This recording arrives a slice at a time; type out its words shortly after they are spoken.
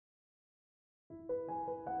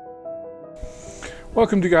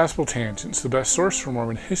Welcome to Gospel Tangents, the best source for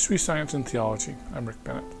Mormon history, science, and theology. I'm Rick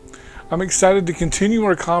Bennett. I'm excited to continue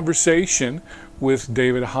our conversation with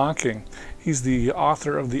David Hocking. He's the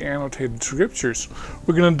author of the Annotated Scriptures.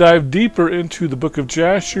 We're going to dive deeper into the book of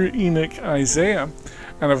Jasher, Enoch, Isaiah,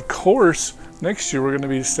 and of course, next year we're going to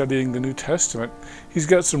be studying the New Testament. He's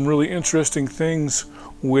got some really interesting things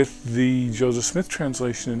with the Joseph Smith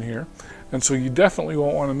translation in here, and so you definitely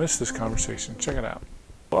won't want to miss this conversation. Check it out.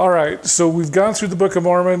 All right, so we've gone through the Book of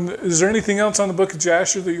Mormon. Is there anything else on the Book of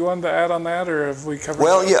Jasher that you wanted to add on that, or have we covered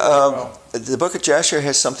it? The Book of Jasher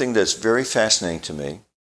has something that's very fascinating to me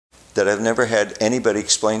that I've never had anybody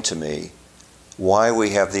explain to me, why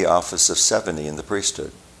we have the office of 70 in the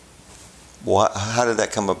priesthood. How did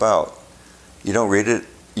that come about? You don't read it.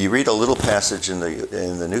 You read a little passage in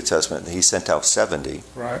the New Testament, and he sent out 70,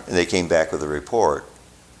 right, and they came back with a report.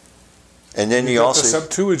 And then you also the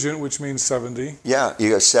Septuagint, which means 70. Yeah,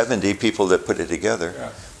 you got 70 people that put it together.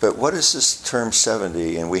 Yeah. But what is this term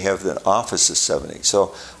 70? And we have the office of 70.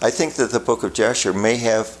 So I think that the Book of Jasher may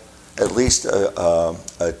have at least a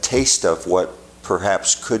taste of what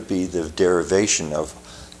perhaps could be the derivation of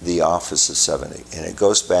the office of 70. And it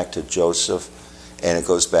goes back to Joseph, and it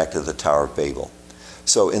goes back to the Tower of Babel.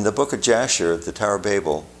 So in the Book of Jasher, the Tower of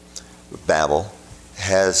Babel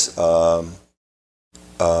has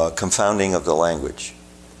confounding of the language.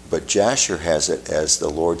 But Jasher has it as the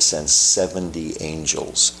Lord sends 70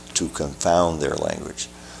 angels to confound their language.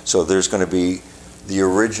 So there's going to be the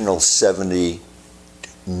original 70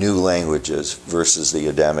 new languages versus the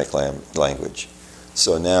Adamic language.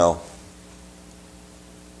 So now,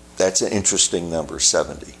 that's an interesting number,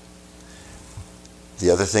 70.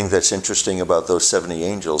 The other thing that's interesting about those 70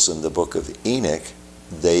 angels in the book of Enoch,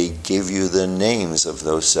 they give you the names of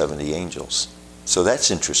those 70 angels. So that's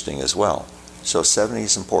interesting as well. So 70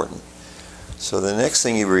 is important. So the next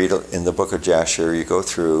thing you read in the book of Jasher, you go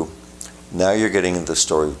through, now you're getting into the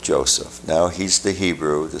story of Joseph. Now he's the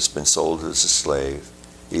Hebrew that's been sold as a slave.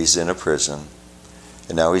 He's in a prison.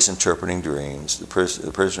 And now he's interpreting dreams. The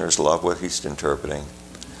prisoners love what he's interpreting.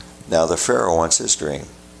 Now the Pharaoh wants his dream.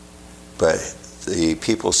 But the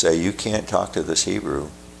people say, you can't talk to this Hebrew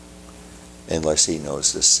unless he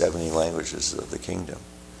knows the 70 languages of the kingdom.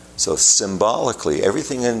 So symbolically,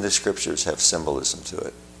 everything in the scriptures have symbolism to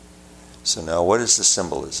it. So now what is the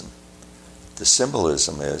symbolism? The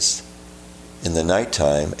symbolism is, in the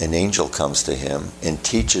nighttime, an angel comes to him and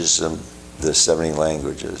teaches him the 70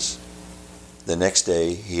 languages. The next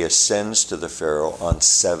day, he ascends to the Pharaoh on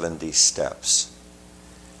 70 steps.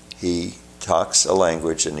 He talks a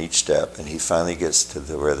language in each step, and he finally gets to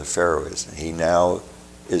where the Pharaoh is. And he now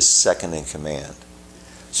is second in command.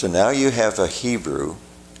 So now you have a Hebrew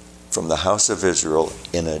from the house of Israel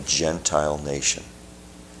in a Gentile nation.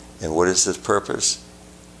 And what is his purpose?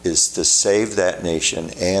 Is to save that nation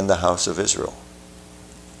and the house of Israel.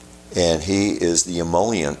 And he is the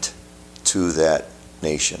emollient to that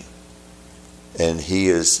nation. And he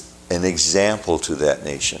is an example to that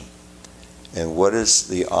nation. And what is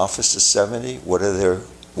the office of 70? What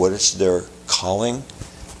is their calling?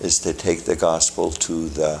 Is to take the gospel to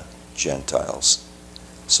the Gentiles.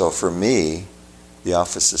 So for me, the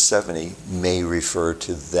office of 70 may refer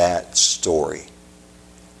to that story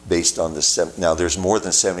based on the now there's more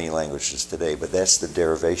than 70 languages today, but that's the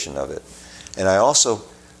derivation of it. And I also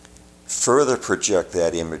further project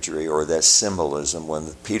that imagery or that symbolism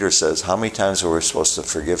when Peter says, how many times are we supposed to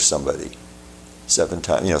forgive somebody? 7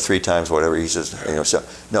 times, 3 times, whatever. He says,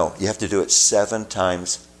 no, you have to do it 7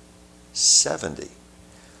 times 70.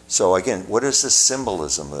 So again, what is the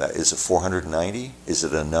symbolism of that? Is it 490? Is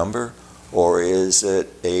it a number? Or is it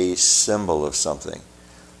a symbol of something?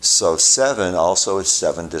 So 7 also is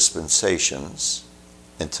 7 dispensations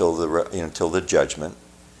until the judgment.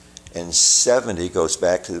 And 70 goes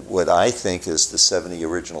back to what I think is the 70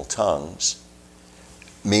 original tongues,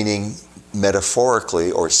 meaning metaphorically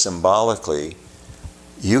or symbolically,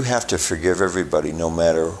 you have to forgive everybody no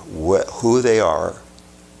matter who they are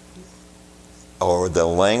or the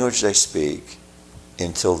language they speak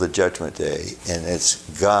until the judgment day. And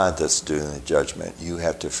it's God that's doing the judgment. You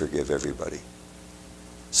have to forgive everybody.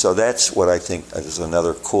 So that's what I think is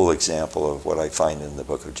another cool example of what I find in the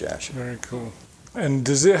book of Jasher. Very cool. And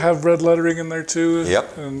does it have red lettering in there too?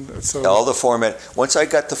 Yep. And so all the format. Once I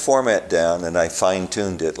got the format down and I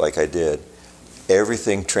fine-tuned it like I did,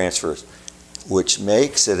 everything transfers, which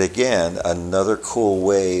makes it, again, another cool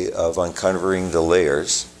way of uncovering the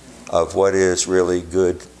layers of what is really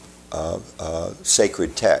good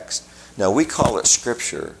sacred text. Now, we call it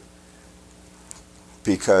Scripture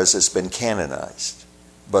because it's been canonized,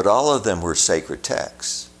 but all of them were sacred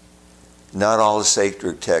texts. not all the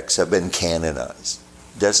sacred texts have been canonized.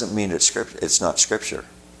 Doesn't mean it's scripture. It's not Scripture.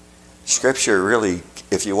 Scripture really,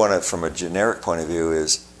 if you want it from a generic point of view,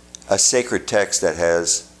 is a sacred text that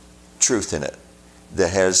has truth in it,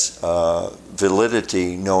 that has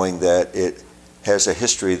validity, knowing that it has a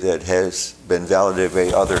history that has been validated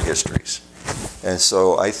by other histories. And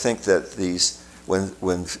so I think that these,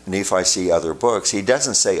 when Nephi see other books, he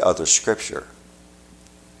doesn't say other Scripture.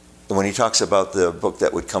 And when he talks about the book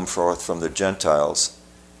that would come forth from the Gentiles,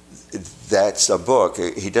 that's a book.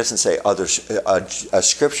 He doesn't say a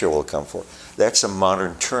Scripture will come forth. That's a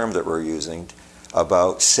modern term that we're using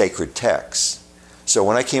about sacred texts. So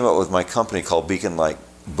when I came up with my company called Beacon Light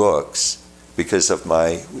Books, because of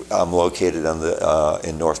I'm located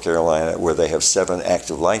in North Carolina, where they have 7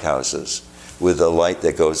 active lighthouses with a light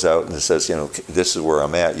that goes out and it says, this is where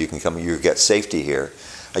I'm at. You can come. You get safety here.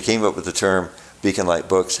 I came up with the term Beacon Light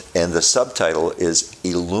Books, and the subtitle is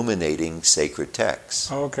Illuminating Sacred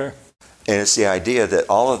Texts. Oh, okay. And it's the idea that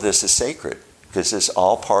all of this is sacred, because it's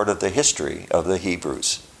all part of the history of the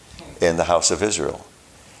Hebrews in the house of Israel.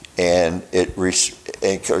 And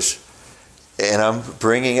I'm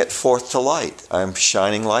bringing it forth to light. I'm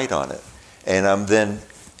shining light on it. And I'm then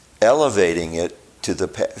elevating it to the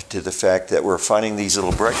fact that we're finding these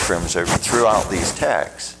little breadcrumbs throughout these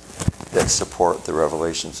texts that support the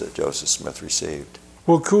revelations that Joseph Smith received.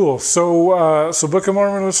 Well, cool. So Book of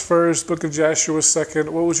Mormon was first, Book of Jasher was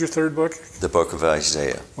second. What was your third book? The Book of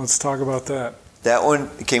Isaiah. Let's talk about that. That one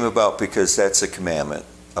came about because that's a commandment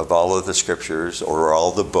of all of the Scriptures, or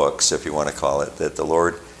all the books, if you want to call it, that the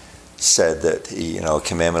Lord said that a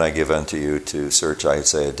commandment I give unto you to search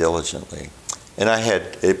Isaiah diligently. And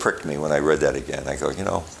it pricked me when I read that again. I go,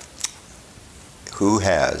 who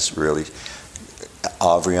has really?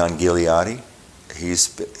 Avrion Gileadi, he's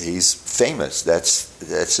famous.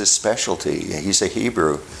 That's his specialty. He's a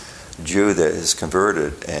Hebrew Jew that is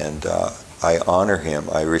converted, and I honor him.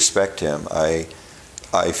 I respect him. I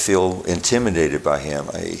feel intimidated by him.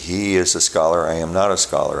 He is a scholar. I am not a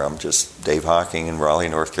scholar. I'm just Dave Hocking in Raleigh,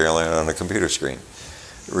 North Carolina, on a computer screen,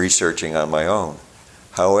 researching on my own.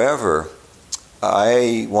 However,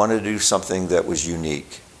 I wanted to do something that was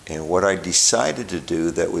unique, and what I decided to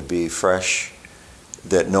do that would be fresh,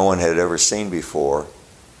 that no one had ever seen before,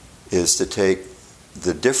 is to take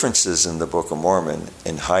the differences in the Book of Mormon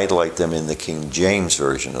and highlight them in the King James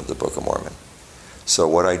Version of the Book of Mormon. So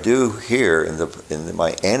what I do here in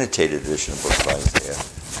my annotated edition of the Book of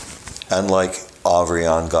Isaiah, unlike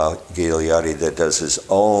Avrion Gileadi that does his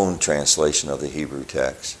own translation of the Hebrew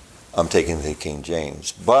text, I'm taking the King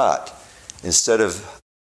James. But instead of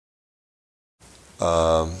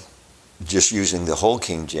just using the whole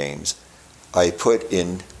King James, I put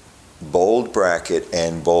in bold bracket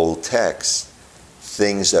and bold text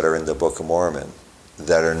things that are in the Book of Mormon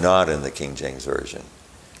that are not in the King James Version.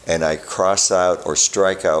 And I cross out or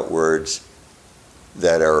strike out words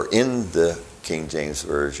that are in the King James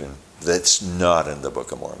Version that's not in the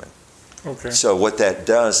Book of Mormon. Okay. So what that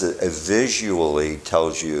does, it visually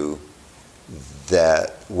tells you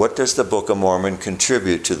that what does the Book of Mormon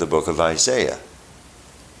contribute to the Book of Isaiah?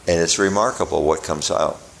 And it's remarkable what comes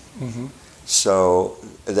out. Mm-hmm. So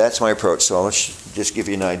that's my approach. So I'll just give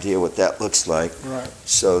you an idea what that looks like. Right.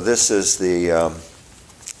 So this is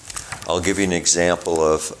I'll give you an example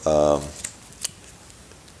of,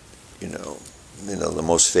 the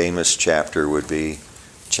most famous chapter would be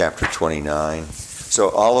chapter 29. So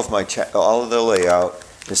all of the layout,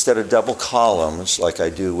 instead of double columns like I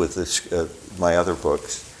do with my other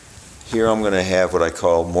books, here I'm going to have what I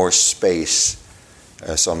call more space.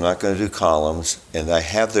 So I'm not going to do columns, and I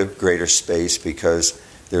have the greater space because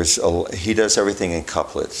he does everything in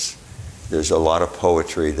couplets. There's a lot of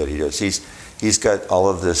poetry that he does. He's got all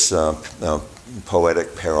of this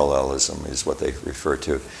poetic parallelism is what they refer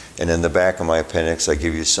to. And in the back of my appendix, I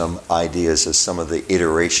give you some ideas of some of the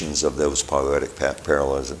iterations of those poetic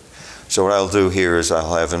parallelism. So what I'll do here is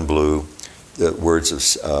I'll have in blue the words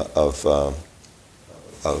of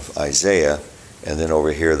Isaiah, and then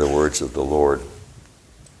over here the words of the Lord.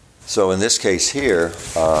 So in this case here,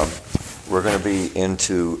 we're going to be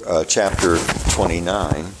into chapter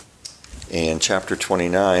 29. And chapter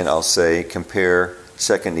 29, I'll say, compare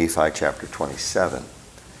 2 Nephi chapter 27.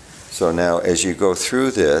 So now as you go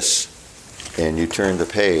through this and you turn the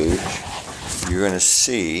page, you're going to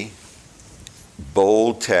see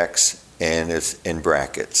bold text and it's in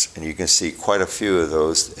brackets. And you can see quite a few of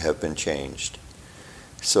those have been changed.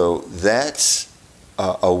 So that's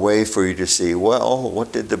a way for you to see, well,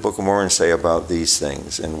 what did the Book of Mormon say about these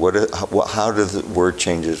things? And how does the word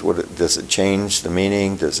changes? Does it change the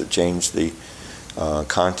meaning? Does it change the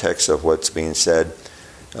context of what's being said?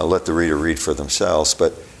 I'll let the reader read for themselves,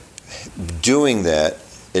 but doing that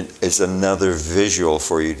is another visual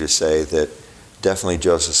for you to say that definitely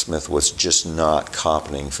Joseph Smith was just not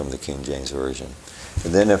copying from the King James Version.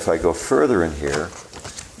 And then if I go further in here,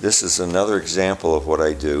 this is another example of what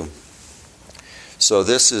I do. So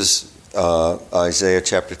this is Isaiah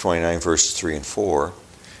chapter 29, verses 3 and 4.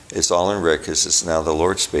 It's all in red because it's now the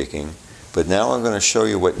Lord speaking. But now I'm going to show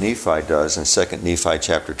you what Nephi does in 2 Nephi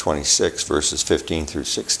chapter 26, verses 15 through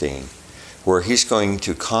 16, where he's going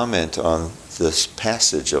to comment on this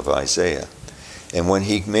passage of Isaiah. And when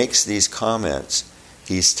he makes these comments,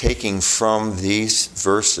 he's taking from these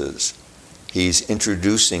verses, he's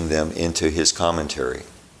introducing them into his commentary.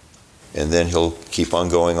 And then he'll keep on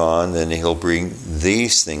going on, then he'll bring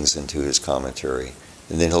these things into his commentary.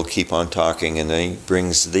 And then he'll keep on talking, and then he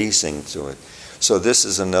brings these things to it. So this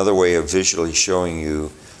is another way of visually showing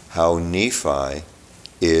you how Nephi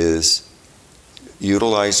is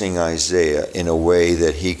utilizing Isaiah in a way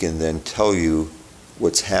that he can then tell you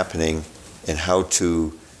what's happening and how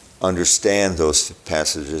to understand those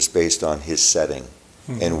passages based on his setting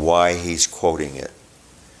and why he's quoting it.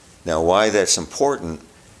 Now, why that's important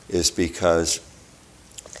is because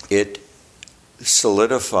it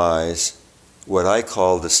solidifies what I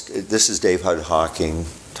call this is David Hocking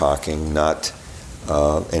talking, not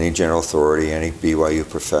any general authority, any BYU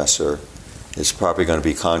professor. It's probably going to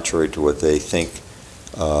be contrary to what they think.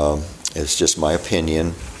 It's just my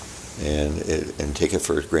opinion, and take it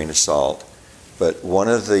for a grain of salt. But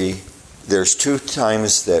there's two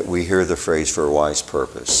times that we hear the phrase for a wise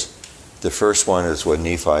purpose. The first one is when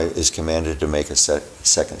Nephi is commanded to make a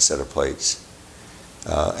second set of plates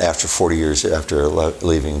after 40 years after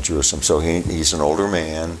leaving Jerusalem. So he's an older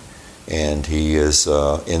man, and he is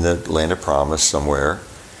in the land of promise somewhere,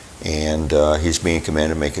 and he's being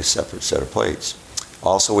commanded to make a separate set of plates.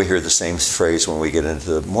 Also, we hear the same phrase when we get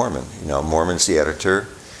into Mormon. Mormon's the editor.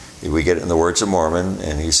 We get it in the words of Mormon,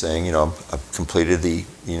 and he's saying, I've completed the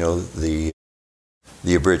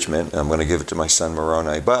abridgment, and I'm going to give it to my son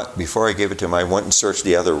Moroni. But before I gave it to him, I went and searched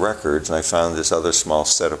the other records, and I found this other small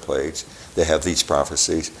set of plates that have these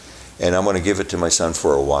prophecies, and I'm going to give it to my son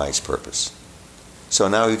for a wise purpose. So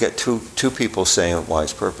now you get two people saying a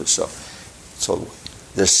wise purpose. So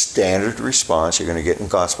the standard response you're going to get in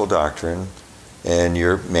gospel doctrine and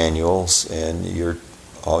your manuals and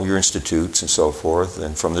all your institutes and so forth,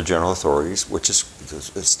 and from the general authorities, which is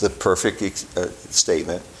it's the perfect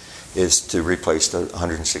statement, is to replace the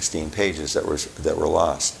 116 pages that were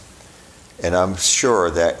lost. And I'm sure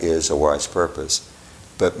that is a wise purpose.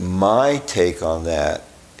 But my take on that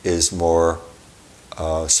is more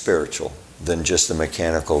spiritual than just a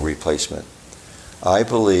mechanical replacement. I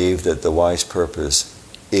believe that the wise purpose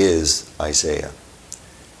is Isaiah.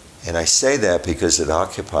 And I say that because it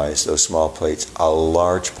occupies those small plates, a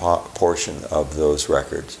large portion of those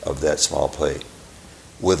records, of that small plate,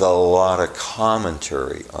 with a lot of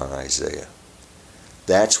commentary on Isaiah.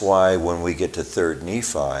 That's why when we get to 3rd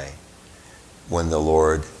Nephi, when the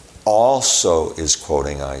Lord also is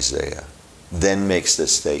quoting Isaiah, then makes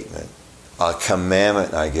this statement, a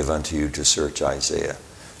commandment I give unto you to search Isaiah.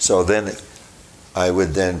 So then I would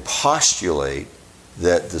then postulate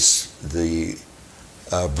that the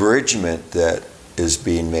abridgment that is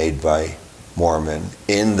being made by Mormon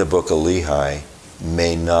in the book of Lehi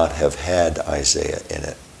may not have had Isaiah in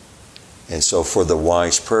it. And so for the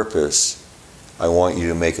wise purpose, I want you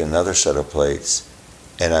to make another set of plates,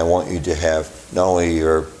 and I want you to have not only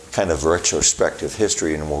your kind of retrospective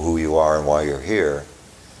history and who you are and why you're here,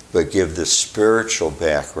 but give the spiritual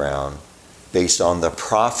background based on the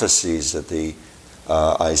prophecies that the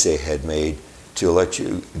Isaiah had made, to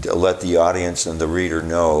let the audience and the reader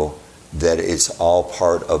know that it's all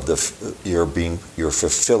part of you're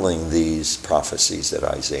fulfilling these prophecies that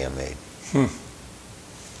Isaiah made.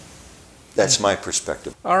 That's my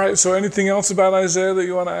perspective. All right, so anything else about Isaiah that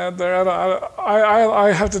you want to add there?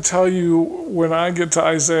 I have to tell you, when I get to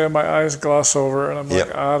Isaiah, my eyes gloss over, and I'm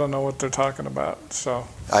like, I don't know what they're talking about. So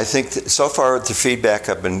I think so far the feedback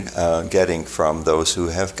I've been getting from those who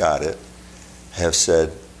have got it have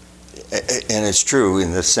said, and it's true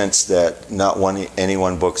in the sense that not any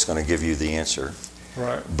one book's going to give you the answer.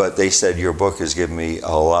 Right. But they said, your book has given me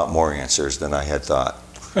a lot more answers than I had thought.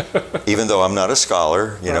 Even though I'm not a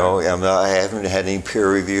scholar, I haven't had any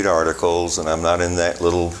peer-reviewed articles, and I'm not in that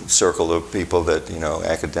little circle of people that,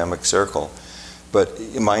 academic circle. But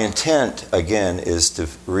my intent, again, is to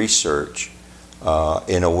research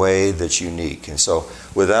in a way that's unique. And so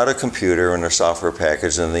without a computer and a software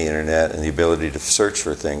package and the internet and the ability to search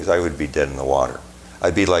for things, I would be dead in the water.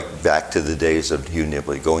 I'd be like back to the days of Hugh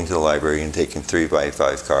Nibley, going to the library and taking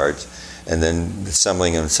 3x5 cards and then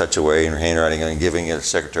assembling them in such a way in handwriting and giving it to the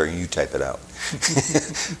secretary, you type it out.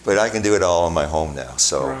 But I can do it all in my home now.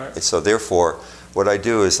 So therefore, what I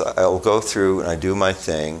do is I'll go through and I do my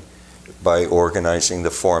thing by organizing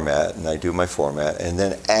the format, and I do my format, and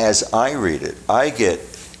then as I read it, I get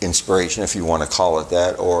inspiration, if you want to call it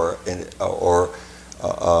that, or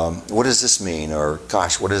what does this mean, or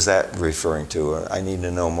gosh, what is that referring to? I need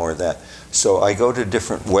to know more of that. So I go to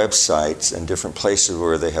different websites and different places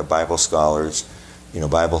where they have Bible scholars,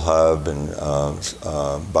 Bible Hub and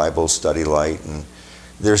Bible Study Light, and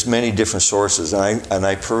there's many different sources, and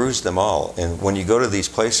I peruse them all. And when you go to these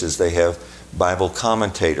places, they have Bible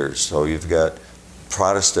commentators. So you've got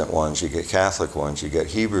Protestant ones, you get Catholic ones, you get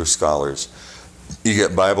Hebrew scholars, you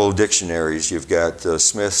get Bible dictionaries, you've got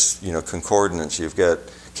Smith's, concordance, you've got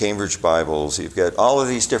Cambridge Bibles, you've got all of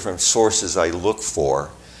these different sources I look for,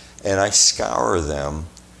 and I scour them,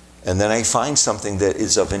 and then I find something that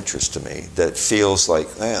is of interest to me, that feels like,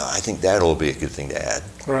 I think that'll be a good thing to add.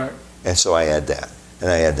 Right. And so I add that. And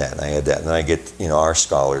I add that, and I add that, and I get, our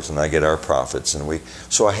scholars, and I get our prophets, and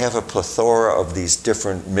so I have a plethora of these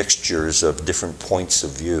different mixtures of different points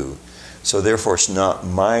of view. So therefore, it's not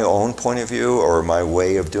my own point of view or my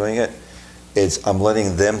way of doing it. I'm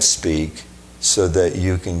letting them speak so that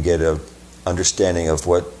you can get an understanding of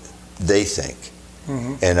what they think.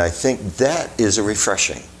 Mm-hmm. And I think that is a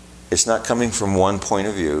refreshing. It's not coming from one point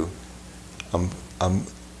of view, and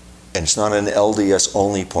it's not an LDS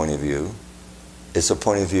only point of view. It's a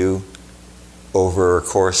point of view over a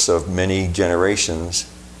course of many generations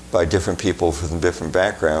by different people from different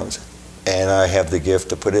backgrounds. And I have the gift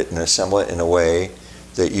to put it and assemble it in a way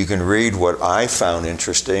that you can read what I found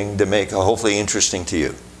interesting to make hopefully interesting to you.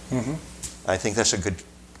 Mm-hmm. I think that's a good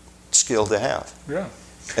skill to have. Yeah.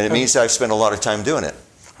 And it means that I've spent a lot of time doing it.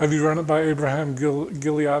 Have you run it by Abraham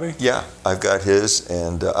Gileadi? Yeah, I've got his,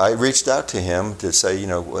 and I reached out to him to say,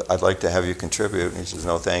 I'd like to have you contribute. And he says,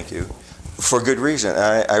 no, thank you. For good reason.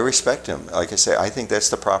 I respect him. Like I say, I think that's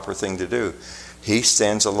the proper thing to do. He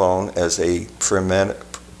stands alone as a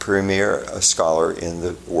premier scholar in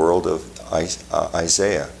the world of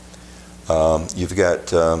Isaiah. You've got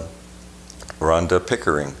Rhonda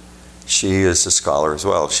Pickering. She is a scholar as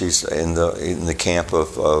well. She's in the camp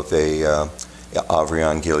of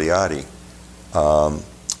Avrion Gileadi.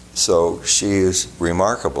 So she is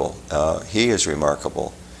remarkable. He is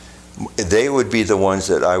remarkable. They would be the ones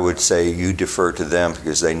that I would say you defer to them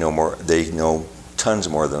because they know more. They know tons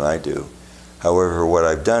more than I do. However, what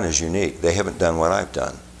I've done is unique. They haven't done what I've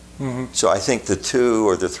done. Mm-hmm. So I think the two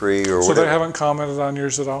or the three or whatever. So they haven't commented on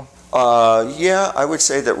yours at all? Yeah, I would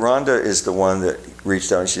say that Rhonda is the one that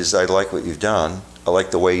reached out and she says, I like what you've done. I like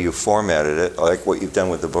the way you formatted it. I like what you've done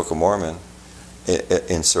with the Book of Mormon,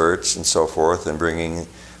 inserts and so forth, and bringing.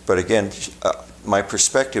 But again, my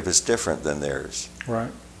perspective is different than theirs.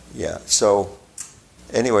 Right. Yeah. So,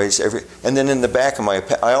 anyways, and then in the back of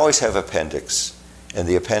I always have appendix, and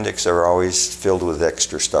the appendix are always filled with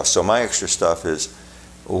extra stuff. So my extra stuff is,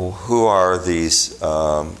 who are these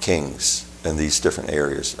kings in these different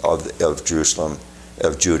areas of Jerusalem,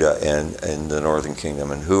 of Judah, and the northern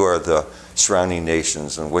kingdom, and who are the surrounding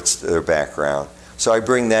nations, and what's their background. So I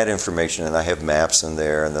bring that information, and I have maps in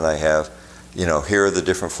there, and then I have, here are the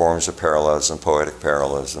different forms of parallelism, poetic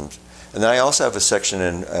parallelisms. And then I also have a section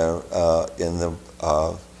in the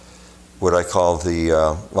what I call the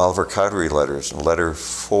Oliver Cowdery letters, letter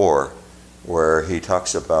 4, where he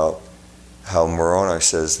talks about how Moroni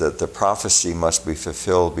says that the prophecy must be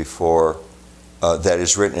fulfilled before that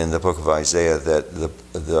is written in the book of Isaiah, that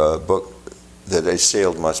the book that is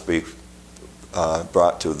sealed must be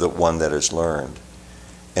brought to the one that is learned.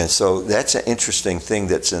 And so that's an interesting thing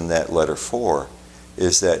that's in that letter 4.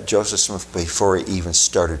 Is that Joseph Smith, before he even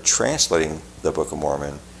started translating the Book of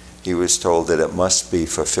Mormon, he was told that it must be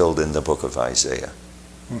fulfilled in the book of Isaiah.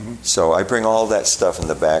 Mm-hmm. So I bring all that stuff in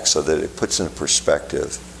the back so that it puts in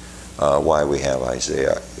perspective why we have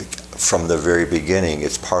Isaiah. From the very beginning,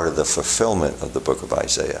 it's part of the fulfillment of the book of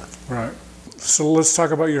Isaiah. Right. So let's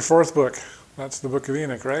talk about your fourth book. That's the Book of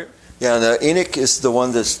Enoch, right? Yeah, and Enoch is the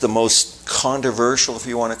one that's the most controversial, if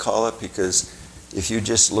you want to call it, because if you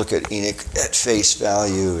just look at Enoch at face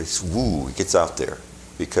value, it gets out there.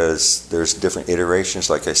 Because there's different iterations.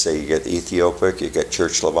 Like I say, you get Ethiopic, you get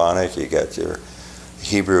Church Slavonic, you get your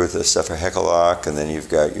Hebrew with the Sefer Hekalach, and then you've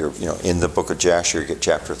got your, in the book of Jasher, you get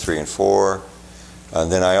chapter 3 and 4.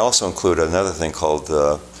 And then I also include another thing called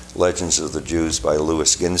the Legends of the Jews by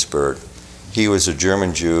Louis Ginsburg. He was a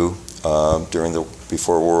German Jew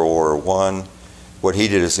before World War I. What he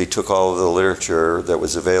did is he took all of the literature that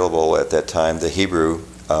was available at that time, the Hebrew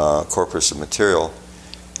corpus of material,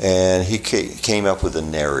 And he came up with a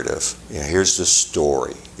narrative. Here's the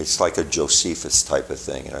story. It's like a Josephus type of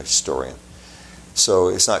thing, a historian. So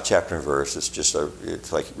it's not chapter and verse.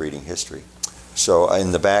 It's like reading history. So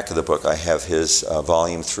in the back of the book, I have his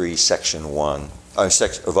volume 3, section 1,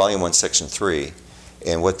 volume 1, section 3.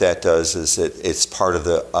 And what that does is it's part of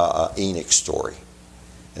the Enoch story.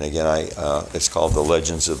 And again, it's called The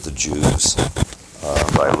Legends of the Jews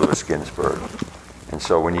by Louis Ginsburg. And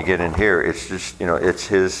so when you get in here, it's just, it's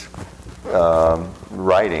his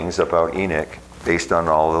writings about Enoch based on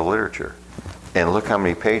all the literature. And look how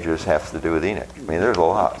many pages have to do with Enoch. I mean, there's a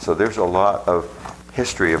lot. So there's a lot of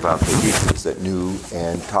history about the Hebrews that knew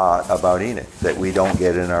and taught about Enoch that we don't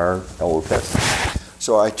get in our Old Testament.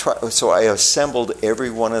 So I assembled every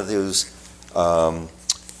one of those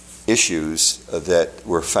issues that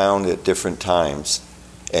were found at different times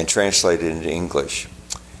and translated into English.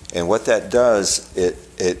 And what that does,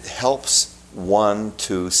 it helps one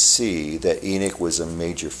to see that Enoch was a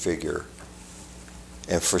major figure.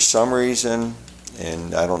 And for some reason,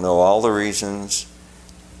 and I don't know all the reasons,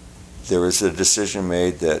 there was a decision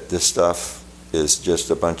made that this stuff is just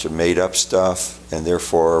a bunch of made-up stuff, and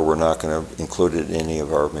therefore we're not going to include it in any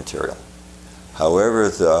of our material. However,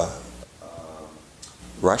 the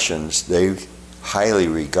Russians, they highly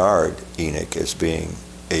regard Enoch as being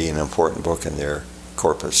an important book in their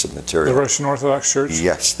corpus of material. The Russian Orthodox Church?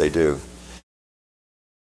 Yes, they do.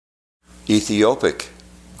 Ethiopic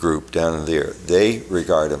group down there, they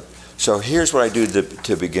regard him. So here's what I do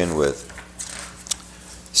to begin with.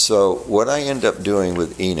 So what I end up doing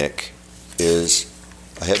with Enoch is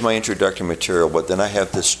I have my introductory material, but then I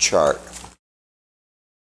have this chart.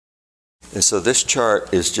 And so this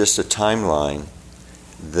chart is just a timeline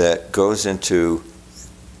that goes into,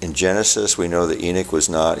 in Genesis, we know that Enoch was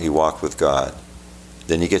not, he walked with God.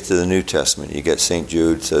 Then you get to the New Testament. You get St.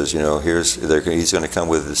 Jude says, he's going to come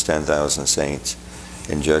with his 10,000 saints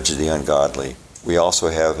and judge the ungodly. We also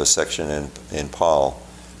have a section in Paul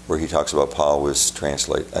where he talks about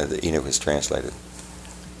Enoch was translated.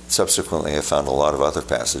 Subsequently, I found a lot of other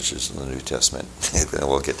passages in the New Testament. And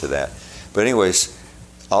we'll get to that. But anyways,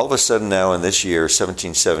 all of a sudden now in this year,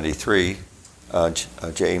 1773,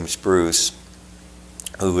 James Bruce,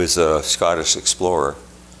 who is a Scottish explorer,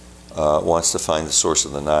 wants to find the source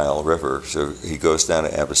of the Nile River. So he goes down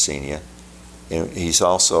to Abyssinia. And he's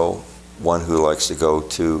also one who likes to go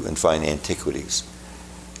to and find antiquities.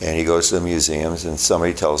 And he goes to the museums, and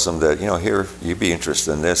somebody tells him that, here, you'd be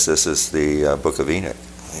interested in this. This is the Book of Enoch.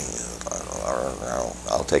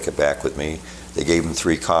 I'll take it back with me. They gave him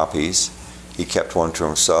 3 copies. He kept one to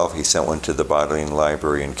himself. He sent one to the Bodleian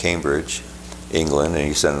Library in Cambridge, England, and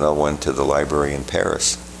he sent another one to the library in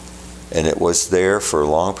Paris. And it was there for a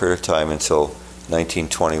long period of time until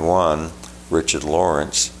 1921, Richard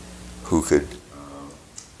Lawrence, who could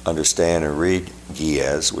understand and read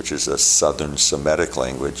Ge'ez, which is a southern Semitic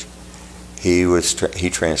language, he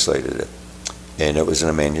translated it. And it was in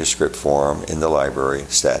a manuscript form in the library,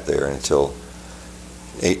 sat there until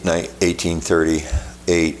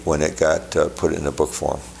 1838 when it got put in a book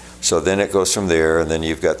form. So then it goes from there, and then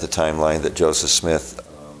you've got the timeline that Joseph Smith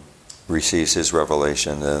receives his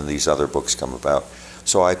revelation, and these other books come about.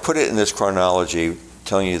 So I put it in this chronology,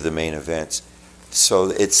 telling you the main events. So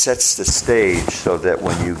it sets the stage so that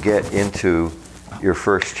when you get into your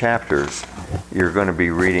first chapters, you're going to be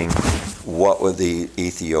reading what was the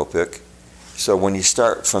Ethiopic. So when you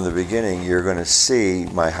start from the beginning, you're going to see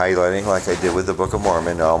my highlighting like I did with the Book of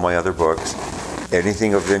Mormon and all my other books.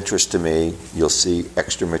 Anything of interest to me, you'll see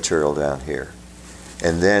extra material down here.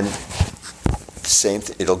 And then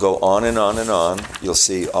it'll go on and on and on. You'll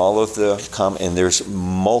see all of the and there's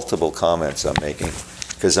multiple comments I'm making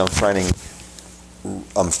because I'm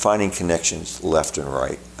finding connections left and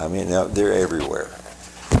right. I mean, they're everywhere.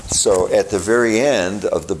 So at the very end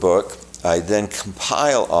of the book, I then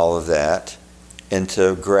compile all of that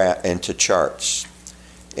into charts.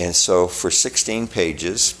 And so for 16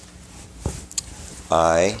 pages,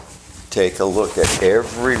 I take a look at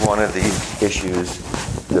every one of these issues.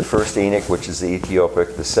 The first Enoch, which is the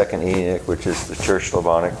Ethiopic, the second Enoch, which is the Church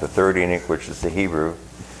Slavonic, the third Enoch, which is the Hebrew,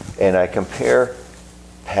 and I compare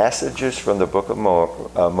passages from the book of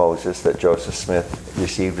Moses that Joseph Smith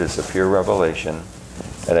received as a pure revelation,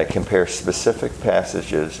 and I compare specific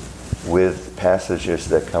passages with passages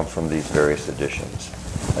that come from these various editions.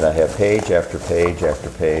 And I have page after page after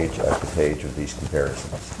page after page of these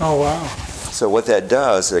comparisons. Oh, wow. So what that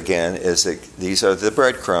does, again, is that these are the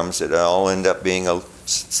breadcrumbs that all end up being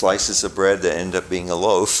slices of bread that end up being a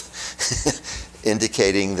loaf,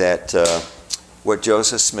 indicating that what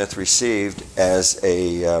Joseph Smith received as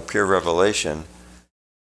a pure revelation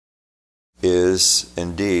is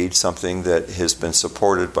indeed something that has been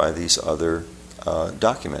supported by these other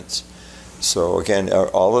documents. So again,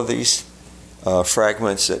 all of these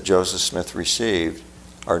fragments that Joseph Smith received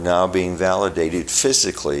are now being validated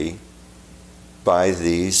physically by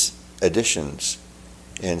these editions.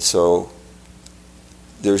 And so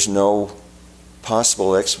there's no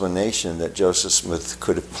possible explanation that Joseph Smith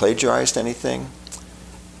could have plagiarized anything.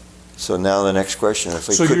 So now the next question, if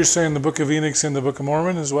we So you're saying the Book of Enoch's in the Book of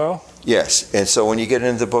Mormon as well? Yes, and so when you get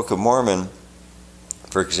into the Book of Mormon,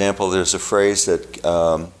 for example, there's a phrase that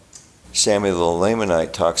Samuel the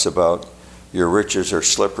Lamanite talks about, your riches are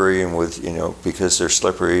slippery, and because they're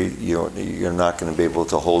slippery, you're not going to be able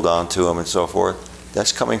to hold on to them and so forth.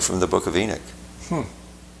 That's coming from the Book of Enoch.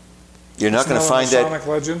 You're not going to find that.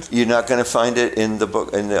 Legend? You're not going to find it in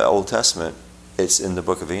the Old Testament. It's in the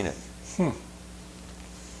Book of Enoch.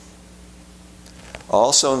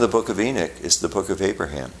 Also in the Book of Enoch is the Book of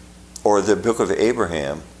Abraham, or the Book of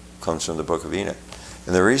Abraham comes from the Book of Enoch.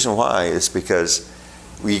 And the reason why is because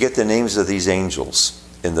you get the names of these angels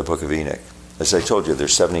in the Book of Enoch. As I told you,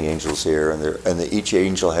 there's 70 angels here, and each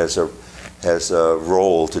angel has a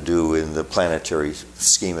role to do in the planetary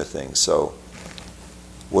scheme of things. So,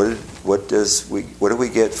 what do we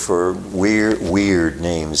get for weird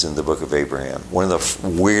names in the Book of Abraham? One of the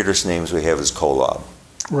weirdest names we have is Kolob.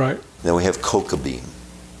 Right. Then we have Kokabim.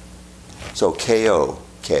 So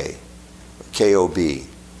K-O-K, K-O-B.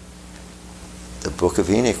 The Book of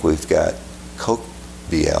Enoch, we've got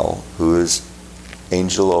Kokbiel, who is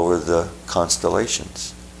angel over the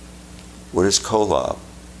constellations. What is Kolob?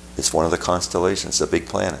 It's one of the constellations, a big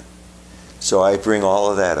planet. So I bring all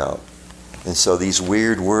of that out. And so these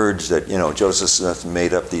weird words that, Joseph Smith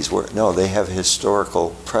made up these words, no, they have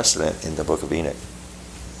historical precedent in the Book of Enoch.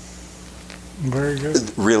 Very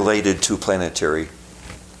good. Related to planetary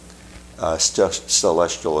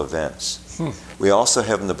celestial events. We also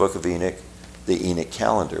have in the Book of Enoch the Enoch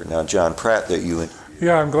calendar. Now, John Pratt, that you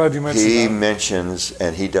Yeah, I'm glad you mentioned that. He mentions,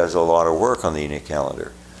 and he does a lot of work on the Enoch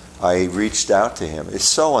calendar. I reached out to him. It's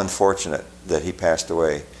so unfortunate that he passed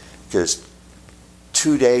away, because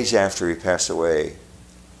 2 days after he passed away,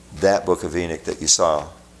 that Book of Enoch that you saw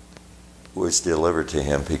was delivered to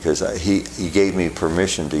him, because he gave me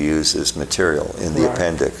permission to use his material in the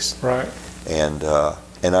appendix. Right. And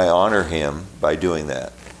I honor him by doing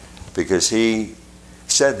that, because he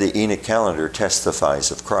said the Enoch calendar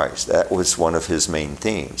testifies of Christ. That was one of his main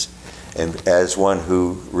themes. And as one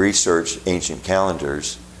who researched ancient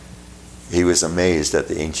calendars, he was amazed that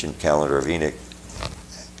the ancient calendar of Enoch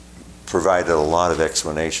provided a lot of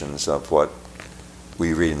explanations of what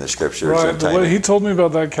we read in the scriptures. Right. The way he told me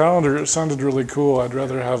about that calendar, it sounded really cool. I'd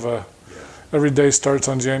rather have every day starts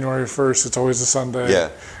on January 1st. It's always a Sunday. Yeah.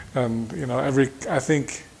 And, I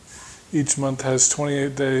think each month has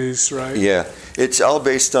 28 days, right? Yeah. It's all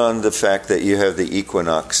based on the fact that you have the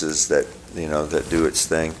equinoxes that do its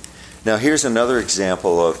thing. Now, here's another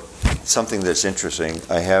example of something that's interesting.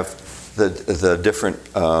 I have the different,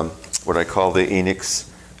 what I call the Enochs,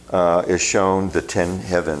 is shown the 10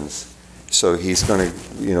 heavens. So he's going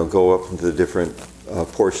to, go up into the different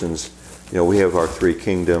portions. We have our 3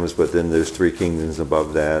 kingdoms, but then there's 3 kingdoms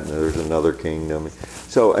above that, and there's another kingdom.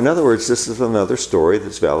 So, in other words, this is another story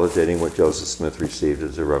that's validating what Joseph Smith received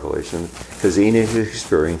as a revelation, because Enoch is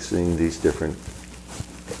experiencing these different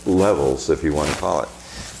levels, if you want to call it.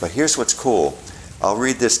 But here's what's cool. I'll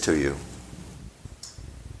read this to you.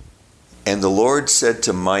 And the Lord said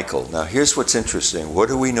to Michael, now here's what's interesting. What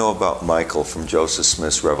do we know about Michael from Joseph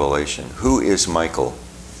Smith's revelation? Who is Michael?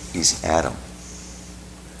 He's Adam.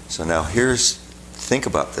 So now think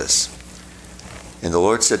about this. And the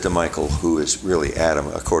Lord said to Michael, who is really Adam,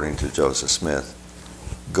 according to Joseph Smith,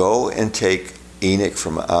 go and take Enoch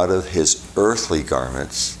from out of his earthly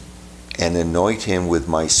garments and anoint him with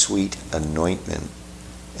my sweet anointment,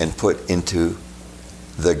 and put him into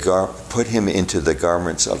the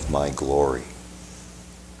garments of my glory.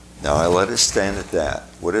 Now I let it stand at that.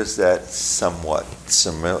 What does that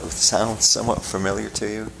sound somewhat familiar to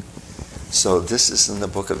you? So this is in the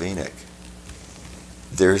Book of Enoch.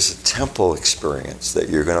 There's a temple experience that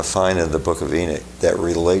you're going to find in the Book of Enoch that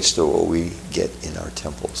relates to what we get in our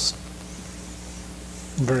temples.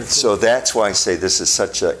 Very cool. So that's why I say this is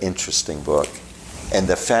such an interesting book. And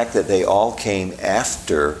the fact that they all came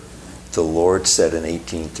after the Lord said in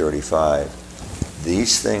 1835,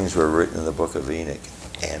 these things were written in the Book of Enoch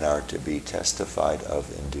and are to be testified of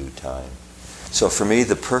in due time. So for me,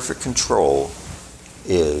 the perfect control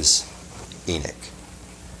is Enoch.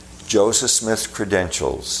 Joseph Smith's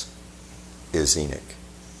credentials is Enoch.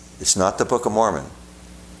 It's not the Book of Mormon.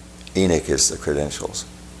 Enoch is the credentials,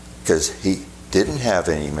 because didn't have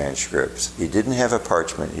any manuscripts. He didn't have a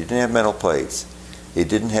parchment. He didn't have metal plates. He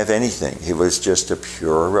didn't have anything. He was just a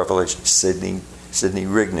pure revelation. Sidney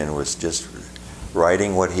Rigdon was just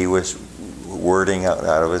writing what he was wording out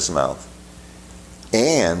of his mouth.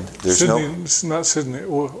 And there's Not Sidney.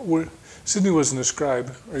 Sidney wasn't a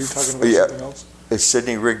scribe. Are you talking about something else?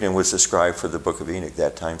 Sidney Rigdon was the scribe for the Book of Enoch,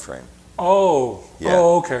 that time frame. Oh. Yeah.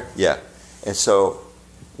 Oh, okay. Yeah. And so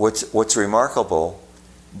what's remarkable,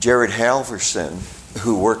 Jared Halverson,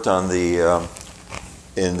 who worked on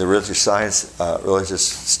in the Religious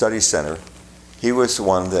Studies Center, he was the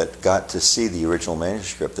one that got to see the original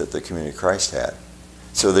manuscript that the Community of Christ had.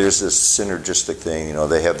 So there's this synergistic thing, you know,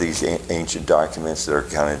 they have these ancient documents that are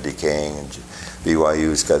kind of decaying, and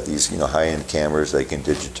BYU's got these, you know, high-end cameras they can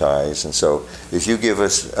digitize, and so if you give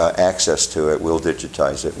us access to it, we'll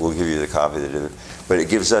digitize it, we'll give you the copy that it, but it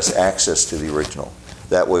gives us access to the original.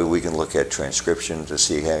 That way we can look at transcription to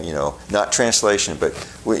see how, you know, not translation, but,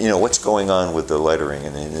 you know, what's going on with the lettering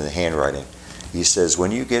and the handwriting. He says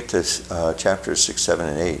when you get to chapters 6, 7,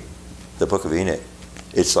 and 8, the Book of Enoch,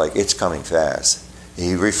 it's like it's coming fast.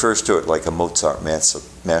 He refers to it like a Mozart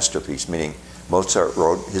masterpiece, meaning Mozart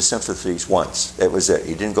wrote his symphonies once. That was it.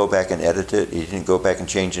 He didn't go back and edit it. He didn't go back and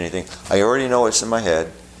change anything. I already know it's in my head.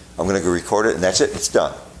 I'm going to go record it, and that's it. It's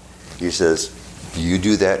done. He says, do you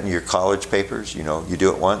do that in your college papers? You know, you do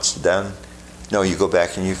it once, done? No, you go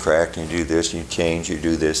back and you correct, and you do this, and you change, you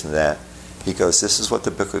do this and that. He goes, this is what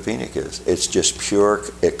the Book of Enoch is. It's just pure.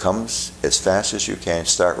 It comes as fast as you can,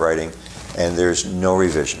 start writing, and there's no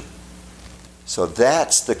revision. So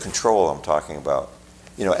that's the control I'm talking about.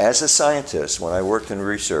 You know, as a scientist, when I worked in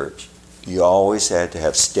research, you always had to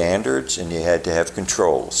have standards and you had to have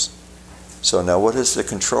controls. So now what is the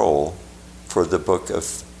control for the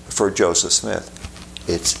for Joseph Smith?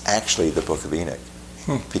 It's actually the Book of Enoch.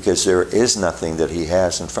 Because there is nothing that he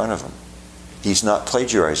has in front of him. He's not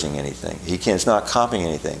plagiarizing anything. He's not copying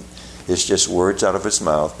anything. It's just words out of his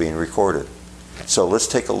mouth being recorded. So let's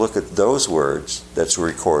take a look at those words that's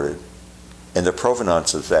recorded. And the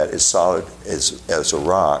provenance of that is solid as a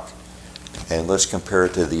rock. And let's compare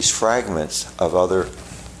it to these fragments of other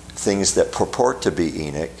things that purport to be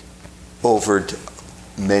Enoch over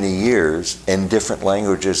many years in different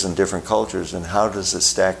languages and different cultures. And how does it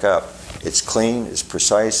stack up? It's clean, it's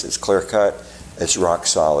precise, it's clear cut, it's rock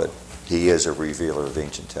solid. He is a revealer of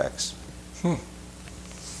ancient texts.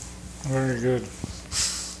 Very good.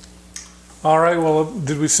 All right, well,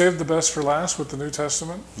 did we save the best for last with the New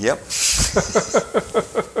Testament? Yep.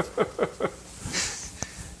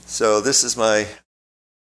 So this is my,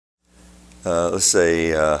 let's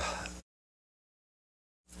say,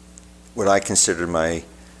 what I consider my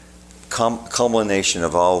culmination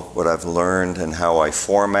of all what I've learned and how I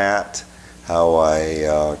format, how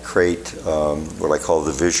I create what I call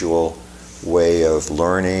the visual way of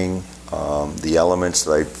learning, the elements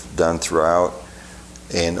that I've done throughout,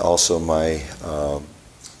 and also my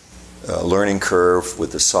learning curve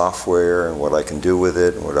with the software and what I can do with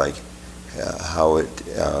it, and how it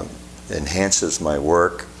enhances my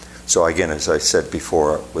work. So again, as I said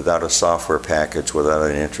before, without a software package, without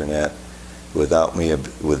an internet, without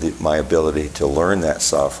my ability to learn that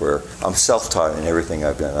software, I'm self-taught in everything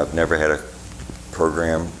I've done. I've never had a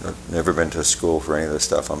program, I've never been to school for any of this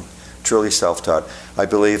stuff. I'm truly self-taught. I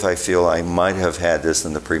feel I might have had this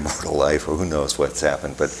in the premortal life, or who knows what's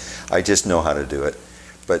happened, but I just know how to do it.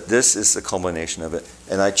 But this is the culmination of it.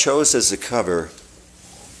 And I chose as a cover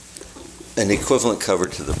an equivalent cover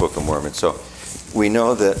to the Book of Mormon. So we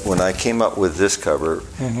know that when I came up with this cover,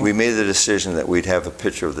 we made the decision that we'd have a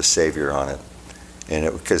picture of the Savior on it,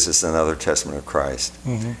 and because it's another testament of Christ.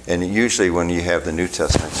 And usually when you have the New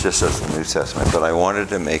Testament, it's just as the New Testament, but I wanted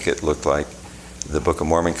to make it look like the Book of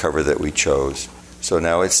Mormon cover that we chose. So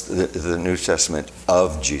now it's the New Testament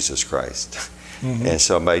of Jesus Christ. And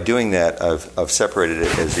so by doing that, I've separated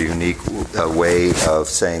it as a unique way of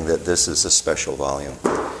saying that this is a special volume.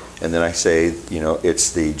 And then I say, you know,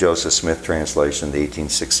 it's the Joseph Smith translation, the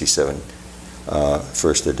 1867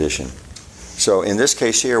 first edition. So in this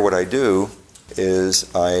case here, what I do is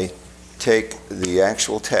I take the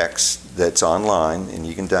actual text that's online, and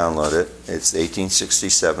you can download it. It's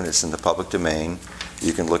 1867. It's in the public domain.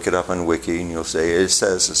 You can look it up on Wiki, and you'll say it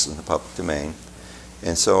says it's in the public domain.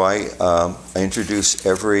 And so I introduce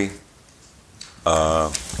every.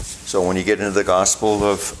 So when you get into the Gospel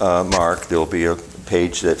of Mark, there'll be a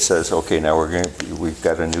page that says, "Okay, now we've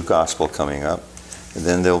got a new gospel coming up," and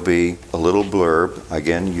then there'll be a little blurb.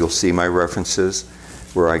 Again, you'll see my references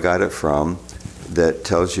where I got it from. That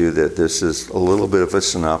tells you that this is a little bit of a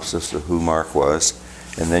synopsis of who Mark was,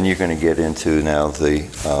 and then you're going to get into now the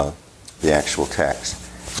actual text.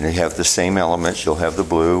 And you have the same elements. You'll have the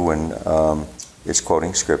blue when it's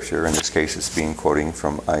quoting Scripture. In this case, it's quoting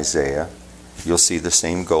from Isaiah. You'll see the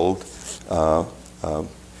same gold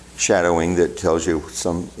shadowing that tells you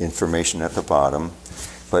some information at the bottom.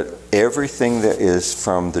 But everything that is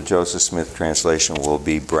from the Joseph Smith translation will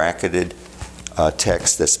be bracketed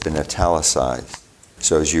text that's been italicized.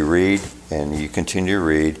 So as you read and you continue to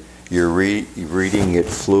read, you're reading it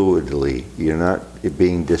fluidly. You're not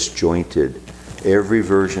being disjointed. Every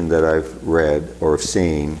version that I've read or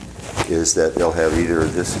seen is that they'll have either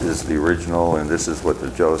this is the original and this is what the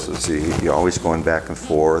Joseph, see, you're always going back and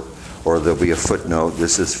forth, or there'll be a footnote,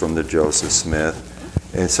 this is from the Joseph Smith.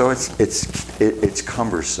 And so it's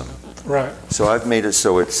cumbersome. Right. So I've made it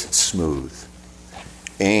so it's smooth.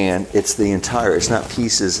 And it's the entire, it's not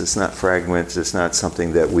pieces, it's not fragments, it's not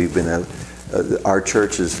something that we've been, our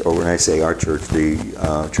churches, or when I say our church,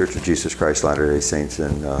 the Church of Jesus Christ Latter-day Saints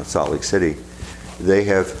in Salt Lake City, they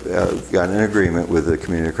have got an agreement with the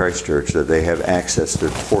Community of Christ Church that they have access to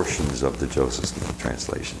portions of the Joseph Smith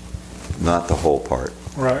translation, not the whole part.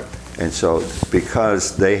 Right. And so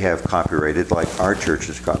because they have copyrighted, like our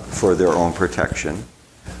churches, for their own protection,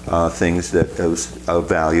 things that is of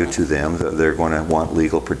value to them that they're going to want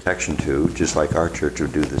legal protection to, just like our church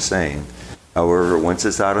would do the same. However, once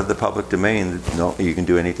it's out of the public domain, no, you can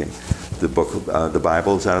do anything. The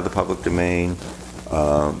Bible is out of the public domain.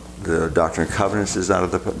 The Doctrine and Covenants is out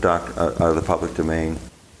of the public domain,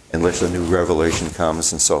 unless a new revelation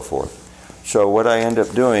comes and so forth. So what I end up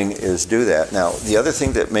doing is do that. Now, the other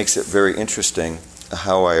thing that makes it very interesting,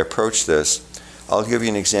 how I approach this, I'll give you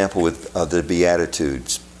an example with the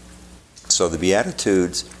Beatitudes. So the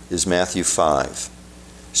Beatitudes is Matthew 5.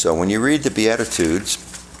 So when you read the Beatitudes,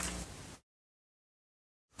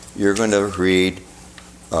 you're going to read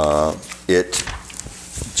it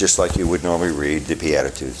just like you would normally read the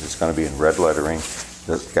Beatitudes. It's going to be in red lettering.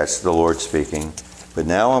 That's the Lord speaking. But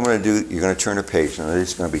now I'm going to you're going to turn a page, and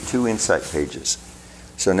there's going to be 2 insight pages.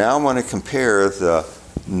 So now I'm going to compare the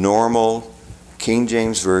normal King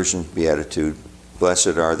James Version Beatitude,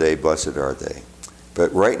 blessed are they, blessed are they.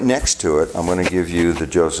 But right next to it, I'm going to give you the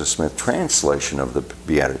Joseph Smith translation of the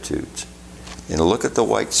Beatitudes. And look at the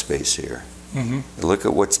white space here. Mm-hmm. Look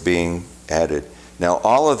at what's being added. Now,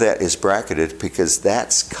 all of that is bracketed because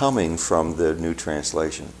that's coming from the new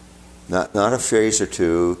translation. Not a phrase or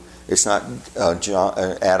two. It's not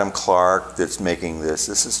Adam Clark that's making this.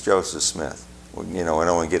 This is Joseph Smith. You know, I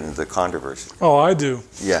don't want to get into the controversy. Oh, I do.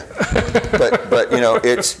 Yeah, but you know,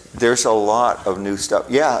 there's a lot of new stuff.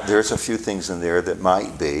 Yeah, there's a few things in there that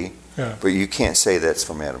might be, yeah. But you can't say that's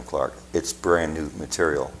from Adam Clark. It's brand new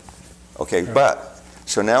material. Okay, yeah. But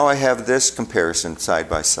so now I have this comparison side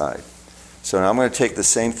by side. So now I'm going to take the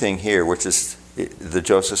same thing here, which is the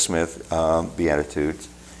Joseph Smith Beatitudes,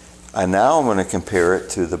 and now I'm going to compare it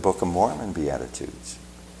to the Book of Mormon Beatitudes.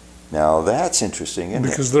 Now that's interesting, isn't it?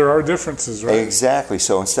 Because there are differences, right? Exactly.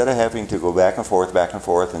 So instead of having to go back and forth,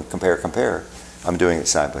 and compare, I'm doing it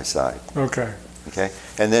side by side. Okay. Okay.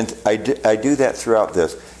 And then I do that throughout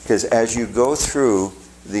this, because as you go through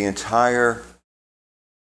the entire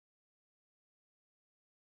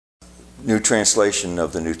new translation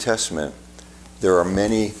of the New Testament, there are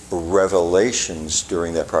many revelations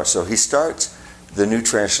during that process. So he starts the new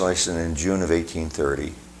translation in June of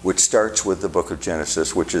 1830. Which starts with the book of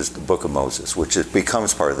Genesis, which is the book of Moses, which it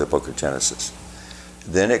becomes part of the book of Genesis.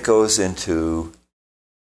 Then it goes into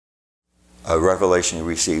a revelation he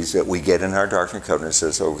receives that we get in our Doctrine and Covenants.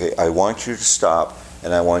 Says, okay, I want you to stop,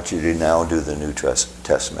 and I want you to now do the New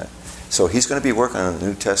Testament. So he's going to be working on the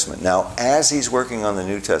New Testament. Now, as he's working on the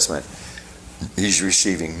New Testament, he's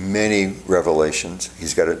receiving many revelations.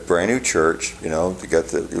 He's got a brand new church. You know,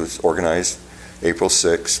 it was organized April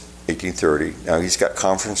 6th. 1830. Now he's got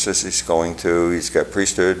conferences he's going to, he's got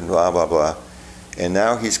priesthood and blah, blah, blah. And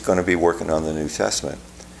now he's going to be working on the New Testament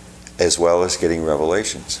as well as getting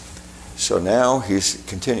revelations. So now he's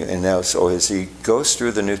continuing. And now, so as he goes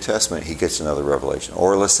through the New Testament, he gets another revelation.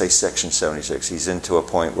 Or let's say section 76. He's into a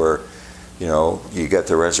point where, you know, you get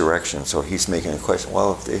the resurrection. So he's making a question,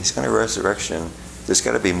 well, if he's going to resurrection, there's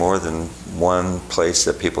got to be more than one place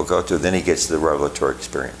that people go to. Then he gets the revelatory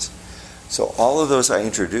experience. So all of those I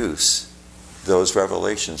introduce, those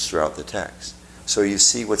revelations throughout the text. So you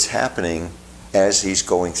see what's happening as he's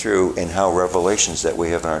going through and how revelations that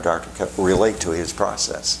we have in our doctrine relate to his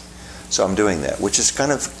process. So I'm doing that, which is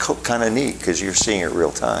kind of neat because you're seeing it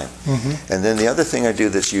real time. Mm-hmm. And then the other thing I do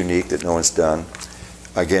that's unique that no one's done,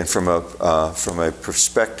 again from a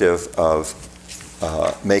perspective of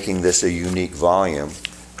making this a unique volume.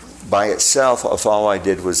 By itself, if all I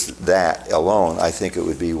did was that alone, I think it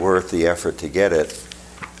would be worth the effort to get it.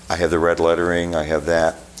 I have the red lettering, I have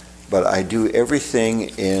that. But I do everything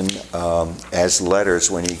in as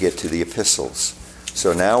letters when you get to the epistles.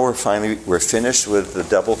 So now we're finished with the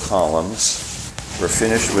double columns. We're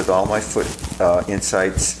finished with all my foot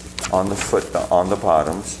insights on the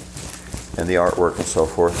bottoms and the artwork and so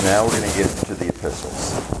forth. Now we're going to get to the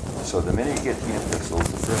epistles. So the minute you get to the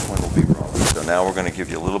epistles, the first one will be Romans. So now we're going to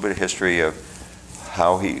give you a little bit of history of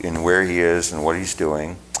how he and where he is and what he's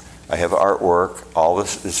doing. I have artwork. All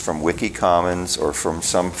this is from Wiki Commons or from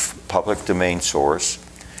some public domain source.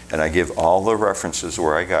 And I give all the references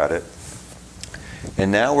where I got it.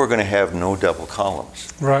 And now we're going to have no double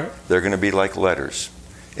columns. Right. They're going to be like letters.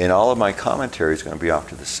 And all of my commentary is going to be off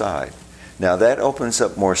to the side. Now that opens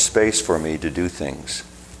up more space for me to do things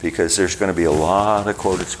because there's going to be a lot of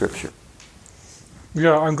quoted scripture.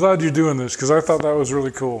 Yeah, I'm glad you're doing this because I thought that was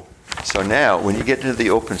really cool. So now, when you get to the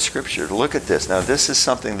open scripture, look at this. Now, this is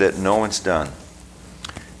something that no one's done.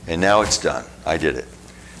 And now it's done. I did it.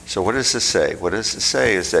 So what does this say? What does it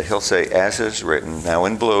say is that he'll say, as is written. Now,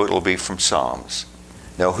 in blue, it'll be from Psalms.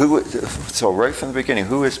 Now, so right from the beginning,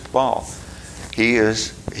 who is Paul? He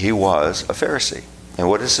was a Pharisee. And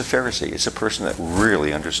what is a Pharisee? It's a person that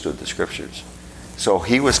really understood the scriptures. So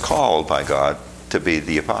he was called by God to be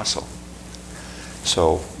the apostle.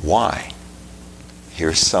 So why?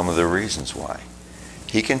 Here's some of the reasons why.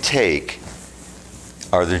 He can take,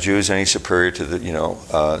 are the Jews any superior to the,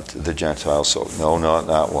 to the Gentiles? So no,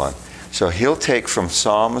 not one. So he'll take from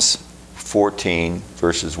Psalms 14,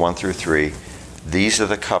 verses 1 through 3, these are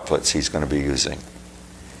the couplets he's going to be using.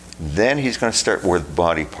 Then he's going to start with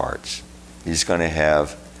body parts. He's going to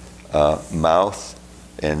have mouth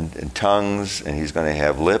and tongues, and he's going to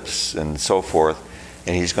have lips and so forth.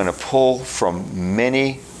 And he's going to pull from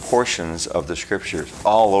many portions of the scriptures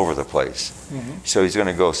all over the place. Mm-hmm. So he's going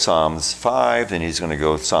to go Psalms 5, then he's going to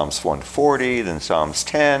go Psalms 140, then Psalms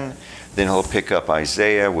 10, then he'll pick up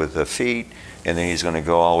Isaiah with the feet, and then he's going to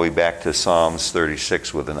go all the way back to Psalms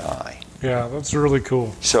 36 with an eye. Yeah, that's really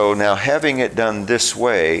cool. So now having it done this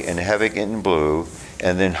way and having it in blue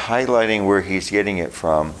and then highlighting where he's getting it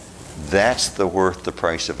from, that's worth the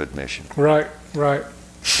price of admission. Right.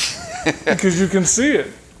 Because you can see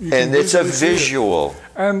it. And it's a visual.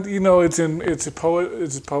 And it's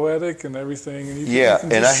poetic and everything. And you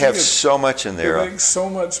can I have so much in there. It makes so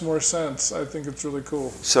much more sense. I think it's really cool.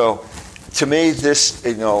 So, to me, this,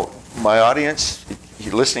 my audience,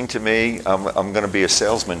 you're listening to me, I'm going to be a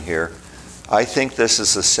salesman here. I think this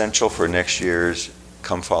is essential for next year's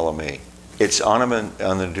Come Follow Me. It's on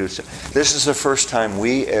the do. This is the first time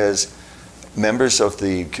we, as members of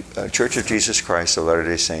the Church of Jesus Christ of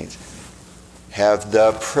Latter-day Saints, have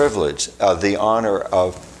the privilege, the honor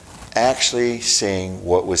of actually seeing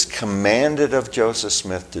what was commanded of Joseph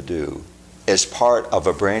Smith to do as part of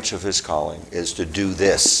a branch of his calling is to do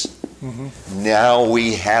this. Mm-hmm. Now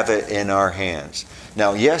we have it in our hands.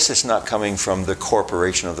 Now, yes, it's not coming from the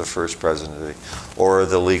corporation of the first presidency or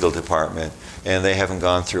the legal department, and they haven't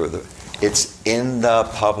gone through it. It's in the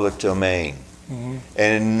public domain. Mm-hmm.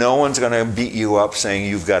 And no one's going to beat you up saying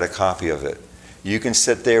you've got a copy of it. You can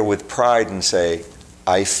sit there with pride and say,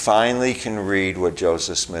 I finally can read what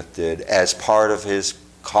Joseph Smith did as part of his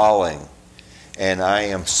calling. And I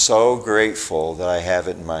am so grateful that I have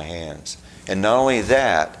it in my hands. And not only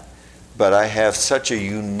that, but I have such a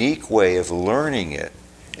unique way of learning it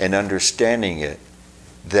and understanding it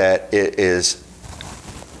that it is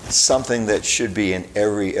something that should be in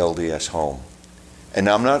every LDS home. And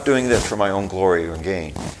I'm not doing that for my own glory or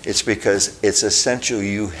gain. It's because it's essential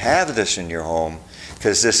you have this in your home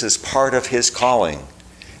because this is part of his calling.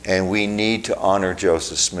 And we need to honor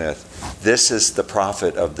Joseph Smith. This is the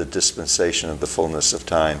prophet of the dispensation of the fullness of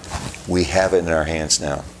time. We have it in our hands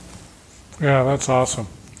now. Yeah, that's awesome.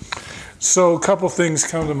 So a couple things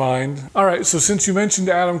come to mind. All right, so since you mentioned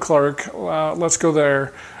Adam Clark, let's go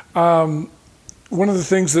there. One of the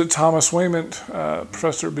things that Thomas Wayment,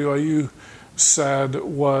 professor at BYU, said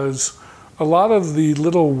was a lot of the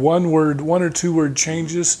little one or two word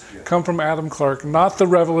changes come from Adam Clark, not the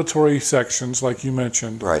revelatory sections like you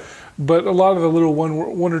mentioned, right? But a lot of the little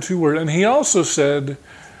one or two word. And he also said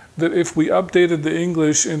that if we updated the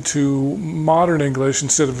English into modern English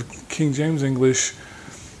instead of King James English,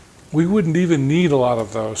 we wouldn't even need a lot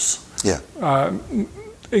of those. Yeah.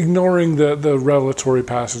 Ignoring the revelatory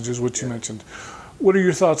passages, which you mentioned. What are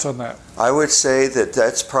your thoughts on that? I would say that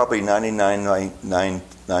that's probably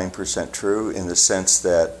 99.99% true in the sense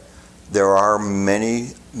that there are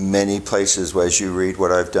many, many places, as you read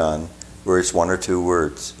what I've done, where it's one or two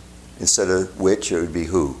words. Instead of which, it would be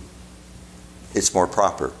who. It's more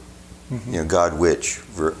proper. Mm-hmm. God which,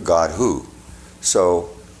 God who.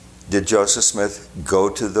 So Did Joseph Smith go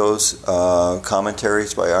to those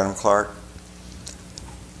commentaries by Arnold Clark?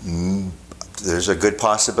 There's a good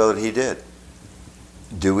possibility he did.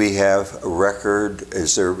 Do we have a record?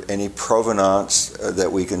 Is there any provenance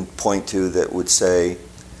that we can point to that would say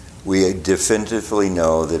we definitively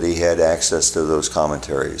know that he had access to those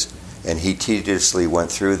commentaries and he tediously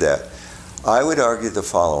went through that? I would argue the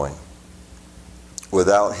following.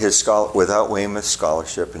 Without Weymouth's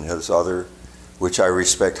scholarship and his other, which I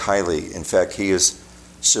respect highly, in fact, he is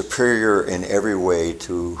superior in every way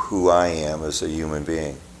to who I am as a human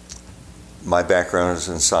being. My background is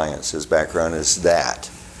in science. His background is that.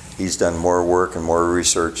 He's done more work and more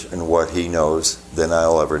research in what he knows than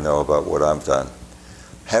I'll ever know about what I've done.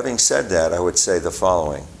 Having said that, I would say the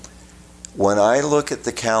following. When I look at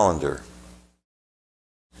the calendar,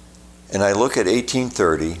 and I look at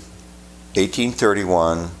 1830,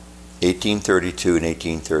 1831, 1832, and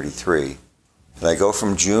 1833, and I go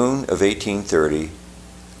from June of 1830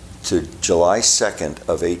 to July 2nd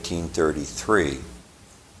of 1833,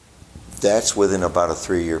 that's within about a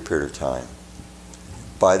 3-year period of time.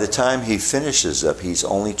 By the time he finishes up, he's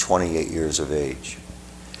only 28 years of age.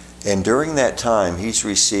 And during that time, he's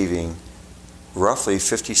receiving roughly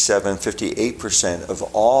 58% of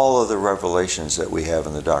all of the revelations that we have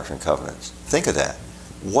in the Doctrine and Covenants. Think of that.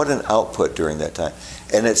 What an output during that time.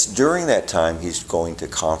 And it's during that time he's going to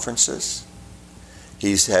conferences,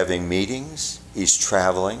 he's having meetings, he's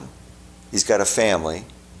traveling, he's got a family,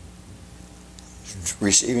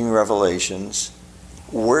 receiving revelations.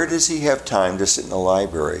 Where does he have time to sit in the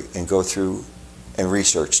library and go through and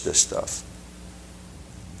research this stuff?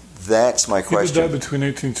 That's my question. He did that between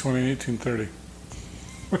 1820 and 1830.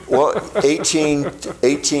 Well,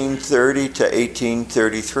 1830 to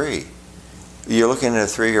 1833. You're looking at a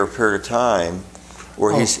 3-year period of time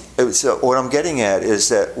where he's... So what I'm getting at is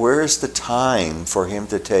that where is the time for him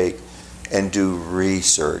to take and do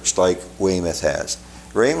research like Weymouth has?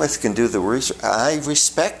 Weymouth can do the research. I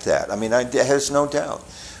respect that. I mean, there's no doubt.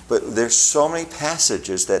 But there's so many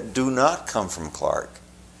passages that do not come from Clark.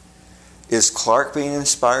 Is Clark being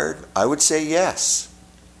inspired? I would say yes.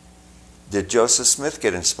 Did Joseph Smith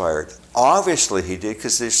get inspired? Obviously he did,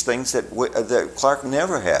 because there's things that Clark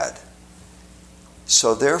never had.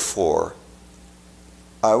 So therefore,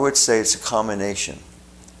 I would say it's a combination.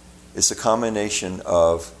 It's a combination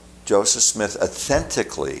of Joseph Smith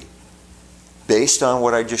authentically, based on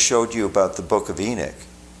what I just showed you about the book of Enoch,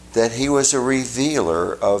 that he was a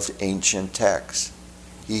revealer of ancient texts.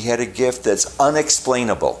 He had a gift that's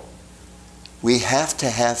unexplainable. We have to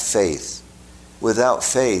have faith. Without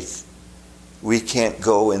faith, we can't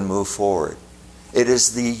go and move forward. It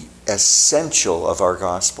is the essential of our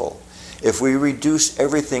gospel. If we reduce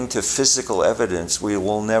everything to physical evidence, we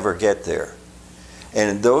will never get there.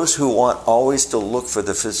 And those who want always to look for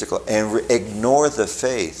the physical and ignore the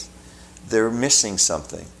faith, they're missing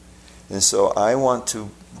something. And so I want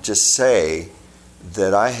to just say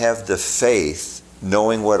that I have the faith,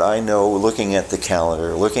 knowing what I know, looking at the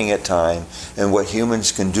calendar, looking at time, and what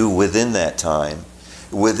humans can do within that time,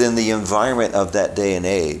 within the environment of that day and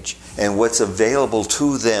age, and what's available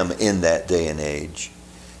to them in that day and age,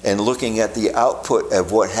 and looking at the output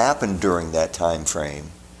of what happened during that time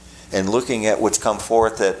frame, and looking at what's come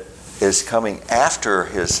forth that is coming after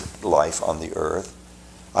his life on the earth,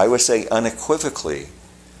 I would say unequivocally,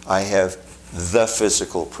 I have the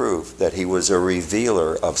physical proof that he was a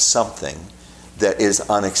revealer of something that is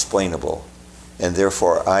unexplainable. And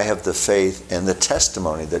therefore, I have the faith and the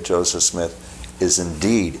testimony that Joseph Smith is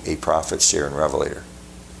indeed a prophet, seer, and revelator.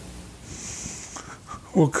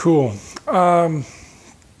 Well, cool.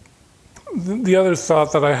 The other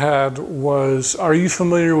thought that I had was, are you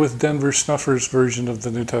familiar with Denver Snuffer's version of the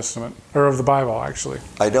New Testament, or of the Bible, actually?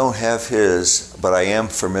 I don't have his, but I am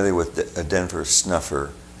familiar with Denver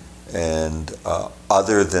Snuffer, and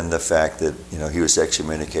other than the fact that he was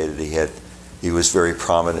excommunicated, he was very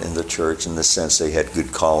prominent in the church in the sense that he had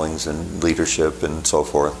good callings and leadership and so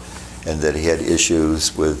forth, and that he had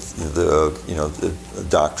issues with the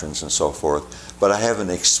doctrines and so forth. But I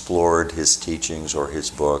haven't explored his teachings or his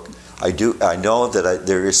book. I know that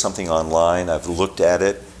there is something online. I've looked at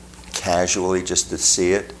it casually just to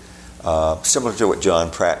see it, similar to what John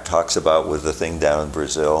Pratt talks about with the thing down in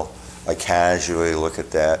Brazil. I casually look at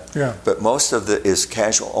that. Yeah. But most of it is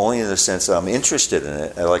casual, only in the sense that I'm interested in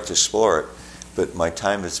it. I like to explore it. But my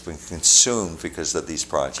time has been consumed because of these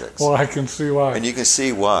projects. Well, I can see why. And you can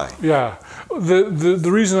see why. Yeah. The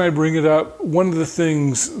reason I bring it up, one of the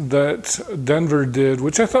things that Denver did,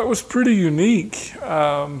 which I thought was pretty unique,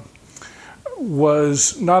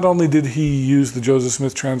 was not only did he use the Joseph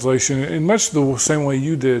Smith translation in much the same way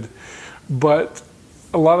you did, but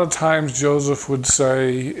a lot of times Joseph would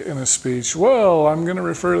say in a speech, well, I'm going to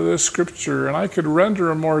refer to this scripture, and I could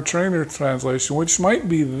render a more trainer translation, which might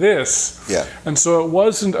be this. Yeah. And so it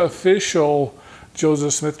wasn't official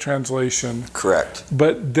Joseph Smith translation. Correct.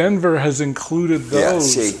 But Denver has included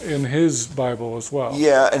those in his Bible as well.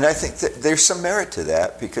 Yeah, and I think that there's some merit to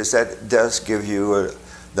that, because that does give you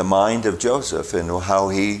the mind of Joseph and how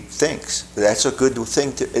he thinks. That's a good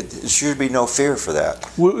thing. There should be no fear for that.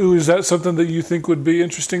 Is that something that you think would be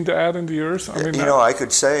interesting to add into yours? I mean, I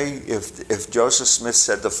could say if Joseph Smith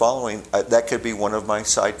said the following, that could be one of my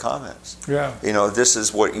side comments. Yeah. This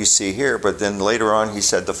is what you see here, but then later on he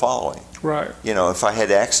said the following. Right. If I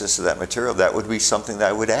had access to that material, that would be something that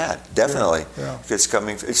I would add, definitely. Yeah. If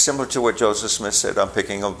it's similar to what Joseph Smith said, I'm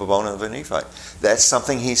picking up a bone of a Nephite. That's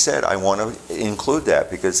something he said. I want to include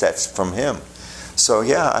that because that's from him. So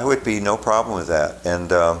yeah, I would be no problem with that.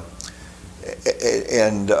 And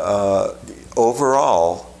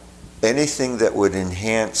overall, anything that would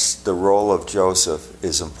enhance the role of Joseph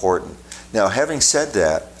is important. Now, having said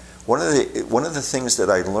that, one of the things that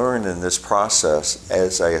I learned in this process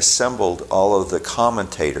as I assembled all of the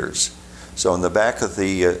commentators, so in the back of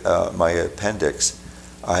my appendix,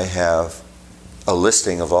 I have a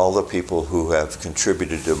listing of all the people who have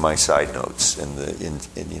contributed to my side notes in the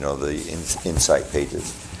insight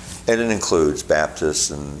pages, and it includes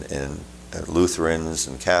Baptists and Lutherans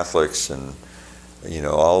and Catholics and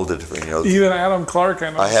all the different, even Adam Clark.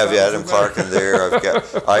 I have Adam Clark in there.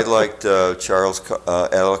 I liked Charles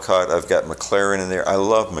Ellicott. I've got McLaren in there. I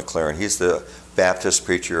love McLaren. He's the Baptist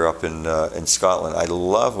preacher up in Scotland. I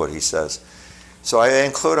love what he says. So I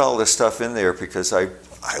include all this stuff in there because I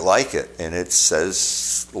like it, and it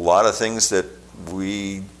says a lot of things that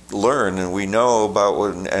we learn and we know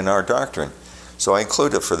about in our doctrine. So I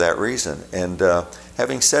include it for that reason. And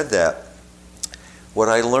having said that, what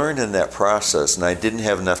I learned in that process, and I didn't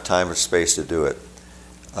have enough time or space to do it,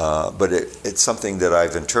 but it's something that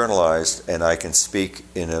I've internalized, and I can speak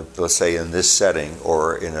let's say in this setting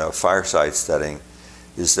or in a fireside setting,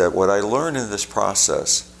 is that what I learned in this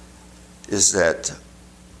process is that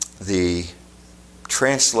the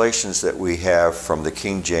translations that we have from the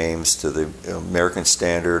King James to the American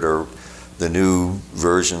Standard or the new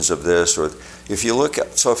versions of this, or if you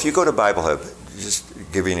go to Bible Hub, just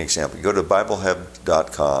give you an example. You go to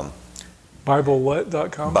BibleHub.com.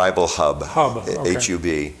 BibleWhat.com? Bible Hub. Okay.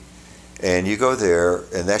 HUB. And you go there,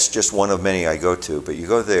 and that's just one of many I go to, but you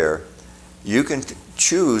go there, you can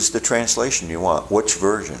choose the translation you want, which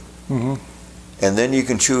version. Mm-hmm. And then you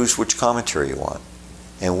can choose which commentary you want.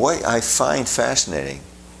 And what I find fascinating,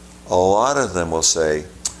 a lot of them will say,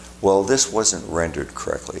 well, this wasn't rendered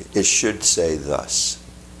correctly. It should say thus.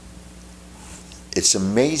 It's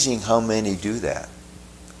amazing how many do that.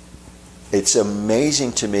 It's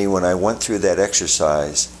amazing to me when I went through that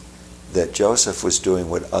exercise that Joseph was doing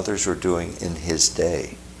what others were doing in his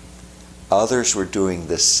day. Others were doing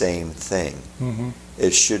the same thing. Mm-hmm.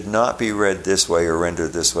 It should not be read this way or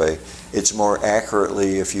rendered this way. It's more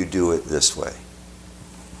accurately if you do it this way.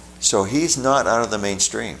 So he's not out of the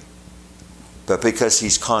mainstream. But because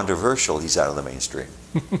he's controversial, he's out of the mainstream.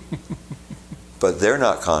 But they're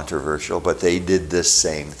not controversial, but they did this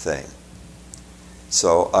same thing.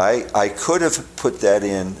 So I could have put that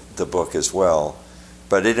in the book as well,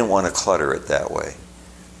 but I didn't want to clutter it that way.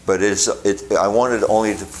 But I wanted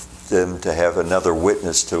only them to have another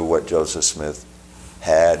witness to what Joseph Smith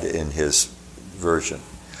had in his version.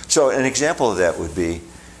 So an example of that would be,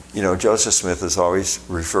 Joseph Smith is always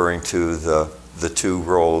referring to the two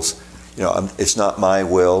roles. It's not my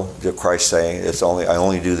will, Christ saying, I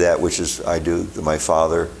only do that which is I do to my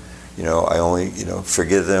Father. I only,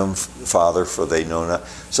 forgive them, Father, for they know not.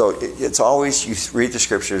 So it's always, you read the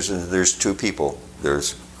scriptures and there's two people.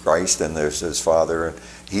 There's Christ and there's his Father. And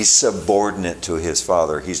he's subordinate to his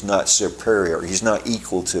Father. He's not superior. He's not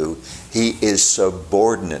equal to. He is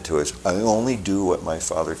subordinate to his. I only do what my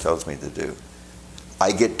Father tells me to do.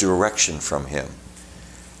 I get direction from him.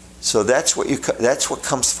 So that's what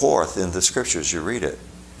comes forth in the scriptures. You read it.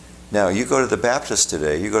 Now, you go to the Baptists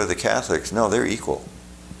today, you go to the Catholics, no, they're equal.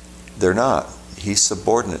 They're not. He's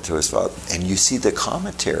subordinate to his Father. And you see the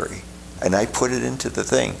commentary, and I put it into the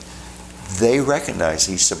thing. They recognize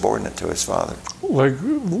he's subordinate to his Father. Like,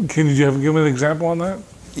 can you give me an example on that?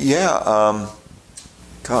 Yeah.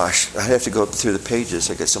 Gosh, I'd have to go through the pages.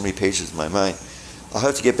 I got so many pages in my mind. I'll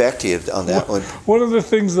have to get back to you on that one. One of the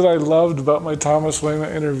things that I loved about my Thomas Lema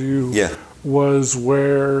interview was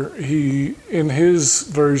where he, in his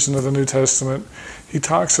version of the New Testament, he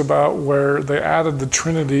talks about where they added the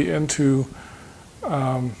Trinity into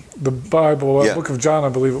the Bible, Book of John, I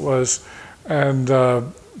believe it was, and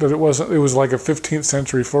that it wasn't. It was like a 15th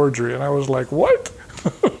century forgery, and I was like, what?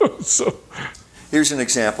 So here's an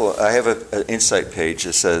example. I have an insight page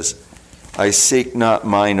that says, "I seek not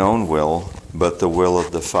mine own will, but the will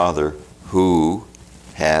of the Father who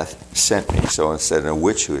hath sent me." So instead of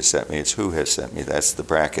which who has sent me, it's who has sent me. That's the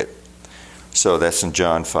bracket. So that's in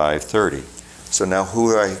John 5:30. So now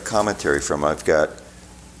who do I commentary from? I've got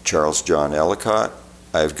Charles John Ellicott.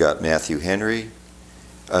 I've got Matthew Henry.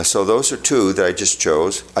 So those are two that I just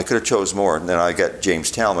chose. I could have chose more, and then I got James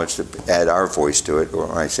Talmage to add our voice to it, or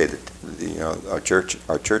when I say that,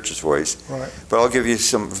 our church's voice. Right. But I'll give you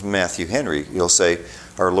some from Matthew Henry. He'll say,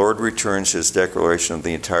 "Our Lord returns his declaration of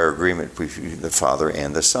the entire agreement between the Father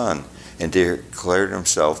and the Son, and declared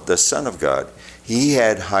himself the Son of God. He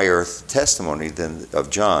had higher testimony than of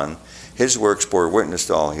John. His works bore witness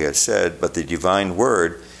to all he had said, but the divine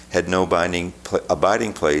word had no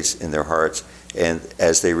abiding place in their hearts, and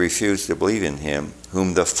as they refused to believe in him,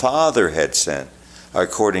 whom the Father had sent,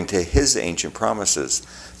 according to his ancient promises,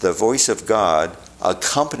 the voice of God,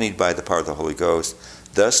 accompanied by the power of the Holy Ghost,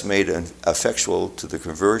 thus made effectual to the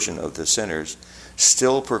conversion of the sinners,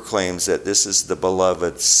 still proclaims that this is the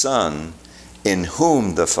beloved Son, in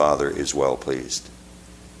whom the Father is well pleased."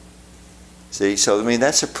 See, so I mean,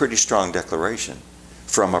 that's a pretty strong declaration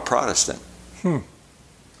from a Protestant.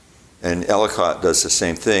 And Ellicott does the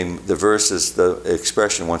same thing. The verse is the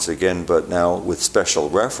expression once again, but now with special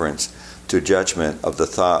reference to judgment of the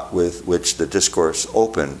thought with which the discourse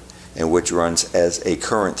opened, and which runs as a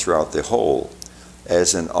current throughout the whole.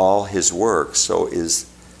 As in all his works, so is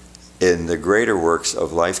in the greater works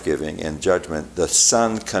of life-giving and judgment, the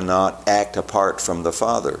Son cannot act apart from the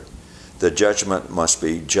Father. The judgment must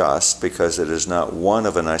be just, because it is not one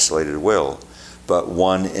of an isolated will, but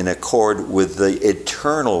one in accord with the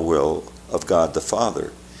eternal will of God the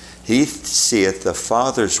Father. He seeth the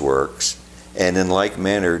Father's works, and in like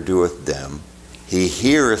manner doeth them. He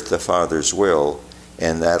heareth the Father's will,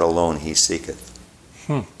 and that alone he seeketh.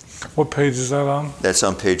 What page is that on? That's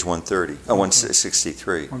on page 130,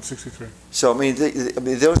 163. 163. So, I mean,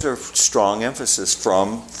 those are strong emphasis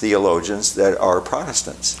from theologians that are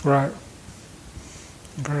Protestants. Right.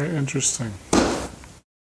 Very interesting.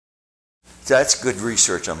 That's good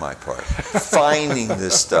research on my part. Finding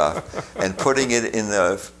this stuff and putting it in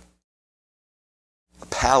the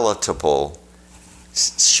palatable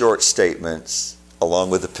short statements along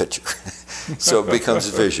with a picture. So it becomes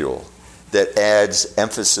visual. That adds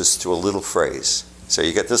emphasis to a little phrase. So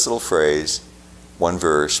you get this little phrase, one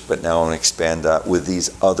verse, but now I'm going to expand that with these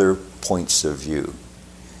other points of view.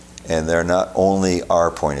 And they're not only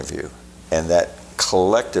our point of view. And that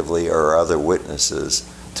collectively are other witnesses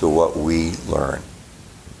to what we learn.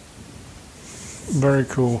 Very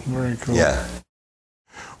cool, very cool. Yeah.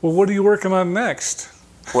 Well, what are you working on next?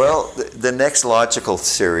 Well, the next logical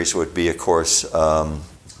series would be, of course,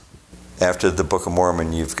 after the Book of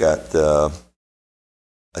Mormon, you've got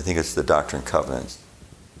I think it's the Doctrine and Covenants.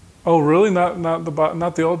 Oh, really? Not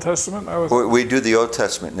the Old Testament? We do the Old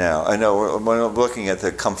Testament now. I know, when I'm looking at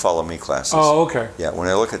the Come Follow Me classes. Oh, okay. Yeah, when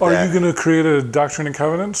I look at that. Are you going to create a Doctrine and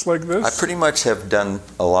Covenants like this? I pretty much have done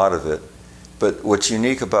a lot of it. But what's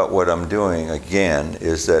unique about what I'm doing, again,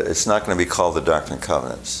 is that it's not going to be called the Doctrine and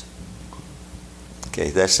Covenants.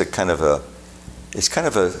 Okay, that's it's kind of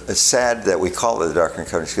a sad that we call it the Doctrine and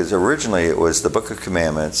Covenants, because originally it was the Book of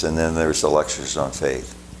Commandments, and then there's the Lectures on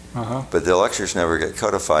Faith. But the lectures never get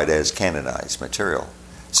codified as canonized material.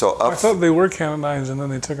 So I thought they were canonized and then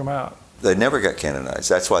they took them out. They never got canonized.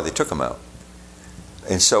 That's why they took them out.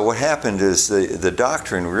 And so what happened is the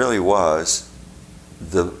doctrine really was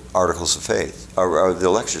the Articles of Faith, or the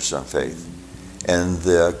Lectures on Faith. And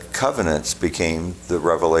the covenants became the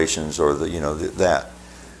revelations, or that.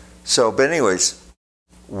 So, but anyways,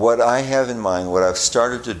 what I have in mind, what I've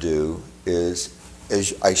started to do is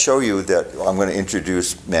I show you that I'm going to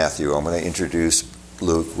introduce Matthew, I'm going to introduce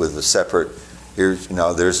Luke with a separate,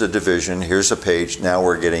 there's a division, here's a page, now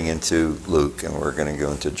we're getting into Luke, and we're going to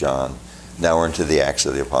go into John. Now we're into the Acts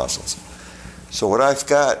of the Apostles. So what I've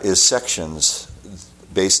got is sections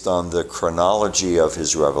based on the chronology of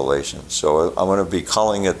his revelations. So I'm going to be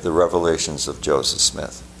calling it the Revelations of Joseph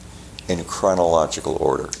Smith, in chronological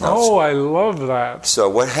order. Now, I love that. So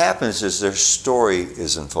what happens is their story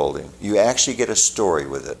is unfolding. You actually get a story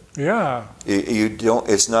with it. Yeah. You don't.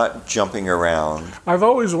 It's not jumping around. I've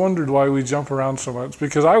always wondered why we jump around so much,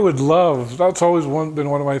 because I would love. That's always been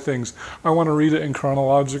one of my things. I want to read it in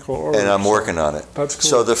chronological order. And I'm working on it. That's cool.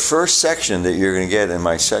 So the first section that you're going to get in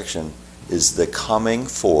my section is the coming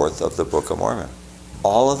forth of the Book of Mormon.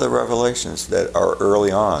 All of the revelations that are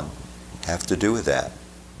early on have to do with that.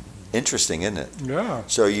 Interesting, isn't it? Yeah.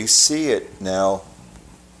 So you see it now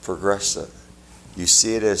progressive. You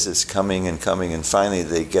see it as it's coming and coming, and finally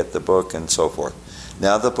they get the book and so forth.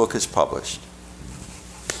 Now the book is published.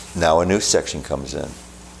 Now a new section comes in.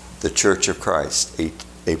 The Church of Christ,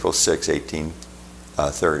 April 6,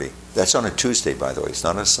 1830. That's on a Tuesday, by the way. It's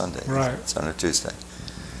not a Sunday. Right. It's on a Tuesday.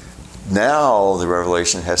 Now the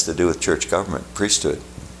revelation has to do with church government, priesthood,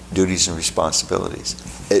 duties and responsibilities.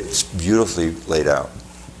 It's beautifully laid out.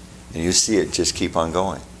 And you see it just keep on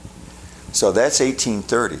going. So that's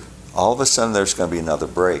 1830. All of a sudden there's going to be another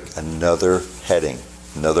break, another heading,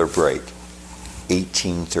 another break.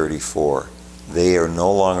 1834. They are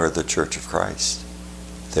no longer the Church of Christ.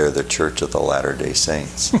 They're the Church of the Latter-day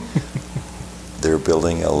Saints. They're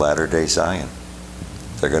building a Latter-day Zion.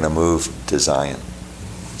 They're going to move to Zion.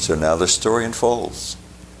 So now the story unfolds.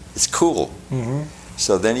 It's cool. Mm-hmm.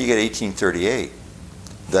 So then you get 1838.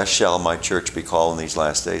 Thus shall my church be called in these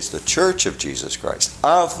last days, the Church of Jesus Christ,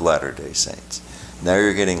 of Latter-day Saints. Now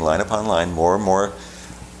you're getting line upon line, more and more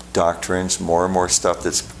doctrines, more and more stuff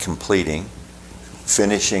that's completing,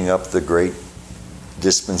 finishing up the great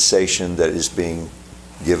dispensation that is being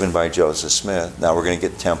given by Joseph Smith. Now we're going to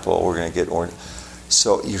get temple, we're going to get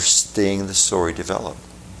so you're seeing the story develop.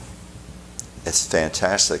 It's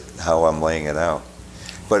fantastic how I'm laying it out.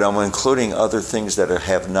 But I'm including other things that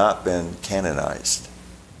have not been canonized.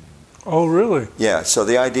 Oh, really? Yeah, so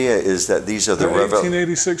the idea is that these are the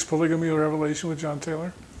 1886 polygamy revelation with John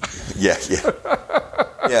Taylor? Yeah.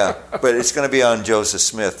 Yeah, but it's going to be on Joseph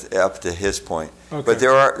Smith up to his point. Okay. But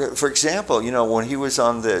there are, for example, when he was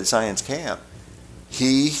on the Zion's camp,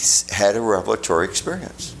 he had a revelatory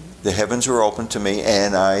experience. The heavens were opened to me,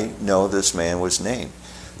 and I know this man was named.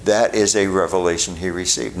 That is a revelation he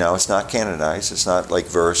received. Now, it's not canonized. It's not like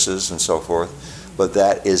verses and so forth, but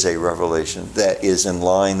that is a revelation that is in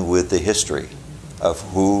line with the history of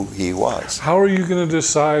who he was. How are you going to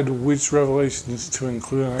decide which revelations to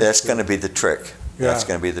include? That's going to be the trick. Yeah. That's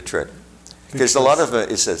going to be the trick. Because a lot of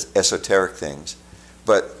it is esoteric things.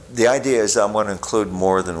 But the idea is I'm going to include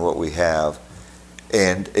more than what we have.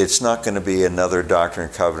 And it's not going to be another Doctrine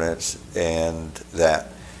and Covenants and that.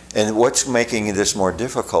 And what's making this more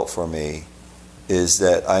difficult for me is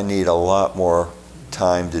that I need a lot more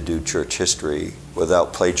time to do church history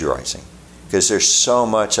without plagiarizing. Because there's so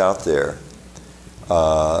much out there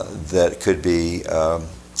that could be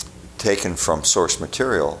taken from source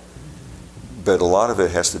material. But a lot of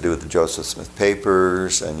it has to do with the Joseph Smith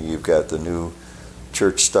papers, and you've got the new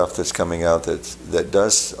church stuff that's coming out that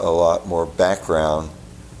does a lot more background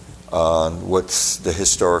on what's the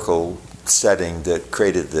historical setting that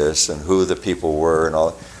created this and who the people were and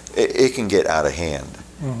all. It can get out of hand.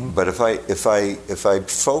 Mm-hmm. But if I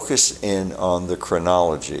focus in on the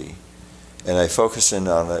chronology, and I focus in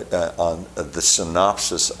on the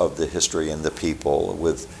synopsis of the history and the people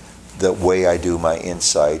with the way I do my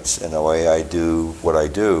insights and the way I do what I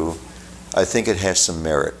do, I think it has some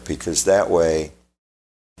merit, because that way,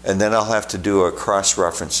 and then I'll have to do a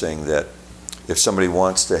cross-referencing that if somebody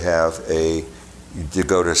wants to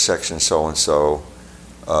go to section so-and-so,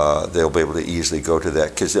 they'll be able to easily go to that,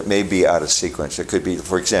 because it may be out of sequence. It could be,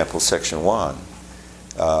 for example, section 1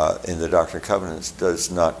 in the Doctrine and Covenants does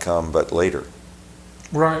not come but later.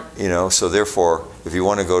 Right. So therefore, if you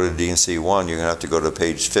want to go to D&C 1, you're going to have to go to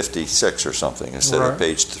page 56 or something instead of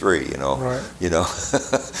page 3, Right.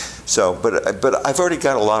 So, but I've already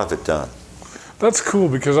got a lot of it done. That's cool,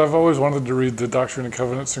 because I've always wanted to read the Doctrine and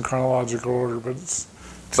Covenants in chronological order, but it's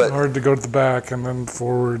too hard to go to the back and then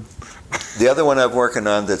forward. The other one I'm working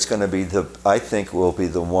on that's going to be I think will be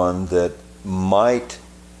the one that might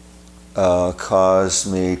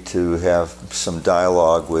cause me to have some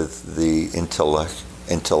dialogue with the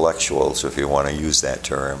intellectuals, if you want to use that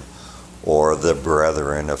term, or the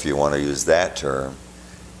brethren, if you want to use that term,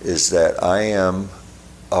 is that I am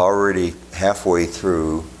already halfway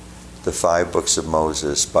through the 5 books of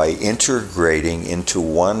Moses by integrating into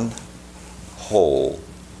one whole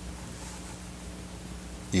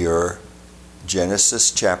your Genesis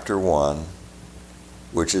chapter 1,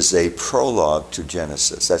 which is a prologue to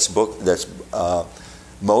Genesis.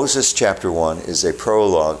 Moses chapter 1 is a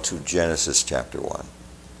prologue to Genesis chapter 1.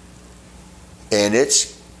 And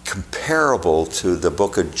it's comparable to the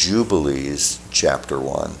book of Jubilees chapter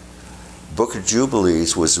 1. Book of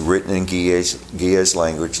Jubilees was written in Giaz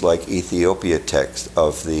language, like Ethiopia text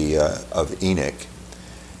of Enoch,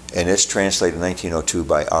 and it's translated in 1902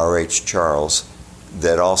 by R.H. Charles,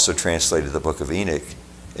 that also translated the book of Enoch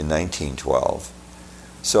in 1912.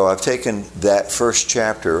 So I've taken that first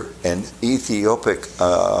chapter, and Ethiopic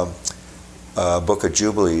book of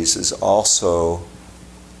Jubilees is also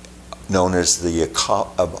known as the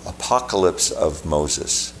Apocalypse of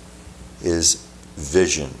Moses, is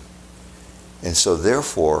vision. And so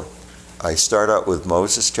therefore, I start out with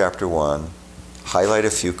Moses chapter 1, highlight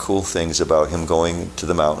a few cool things about him going to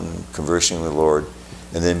the mountain, conversing with the Lord,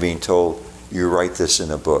 and then being told, you write this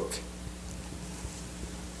in a book.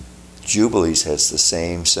 Jubilees has the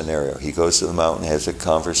same scenario. He goes to the mountain, has a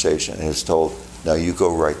conversation, and is told, now you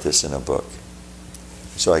go write this in a book.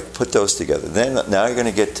 So I put those together. Then now you're going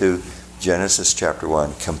to get to Genesis chapter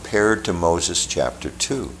 1 compared to Moses chapter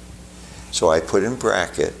 2. So I put in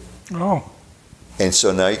bracket. Oh. And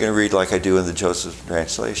so now you're going to read like I do in the Joseph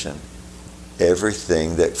translation.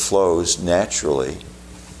 Everything that flows naturally,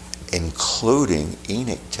 including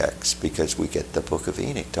Enoch texts, because we get the book of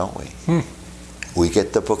Enoch, don't we? We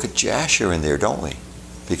get the book of Jasher in there, don't we?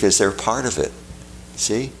 Because they're part of it.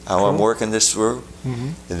 See how I'm working this through?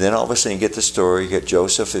 And then all of a sudden you get the story, you get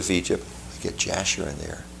Joseph of Egypt, you get Jasher in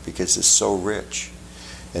there, because it's so rich.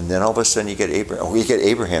 And then all of a sudden you get Abraham. Oh, you get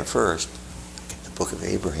Abraham first. Get the book of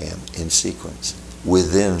Abraham in sequence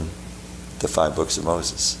within the 5 books of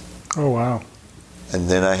Moses. Oh, wow. And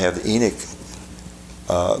then I have Enoch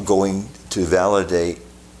going to validate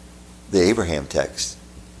the Abraham text.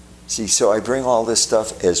 See, so I bring all this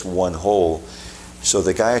stuff as one whole. So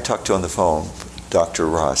the guy I talked to on the phone, Dr.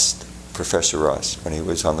 Rust, Professor Rust, when he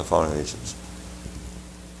was on the phone, he says,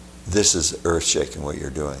 this is earth-shaking what you're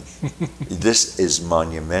doing. This is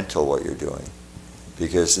monumental what you're doing.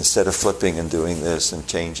 Because instead of flipping and doing this and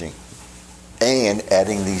changing, and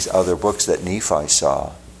adding these other books that Nephi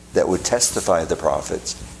saw that would testify the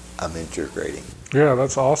prophets, I'm integrating. Yeah,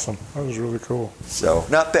 that's awesome. That was really cool. So,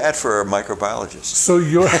 not bad for a microbiologist. So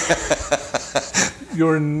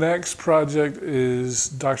your next project is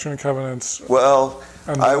Doctrine and Covenants. Well,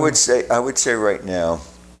 I would say right now,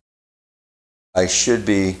 I should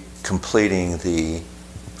be completing the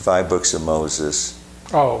 5 books of Moses.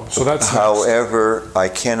 Oh, so that's next. However, I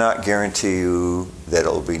cannot guarantee you that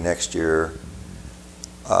it'll be next year.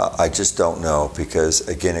 I just don't know, because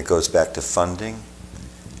again, it goes back to funding.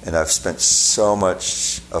 And I've spent so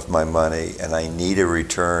much of my money, and I need a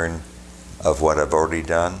return of what I've already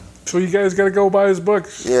done. So you guys got to go buy his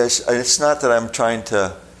books. Yes, it's not that I'm trying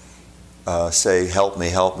to say, help me,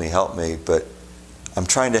 help me, help me, but I'm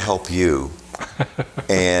trying to help you.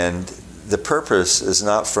 And the purpose is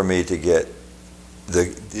not for me to get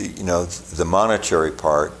the monetary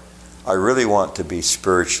part. I really want to be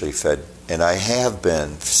spiritually fed, and I have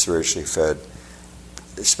been spiritually fed,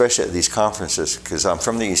 especially at these conferences, because I'm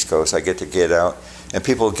from the East Coast. I get out, and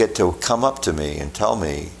people get to come up to me and tell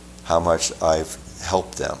me how much I've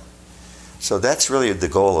helped them. So that's really the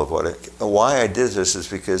goal of why I did this, is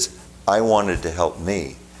because I wanted to help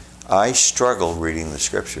me. I struggled reading the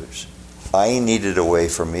scriptures. I needed a way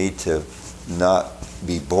for me to not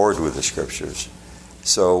be bored with the scriptures.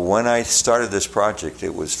 So when I started this project,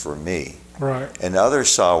 it was for me. Right. And others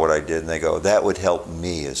saw what I did, and they go, that would help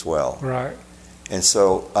me as well. Right. And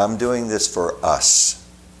so I'm doing this for us.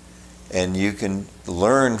 And you can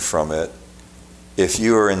learn from it if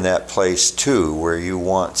you are in that place too, where you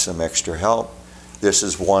want some extra help. This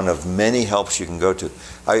is one of many helps you can go to.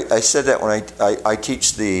 I said that when I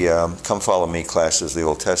teach the Come Follow Me classes, the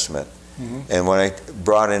Old Testament. And when I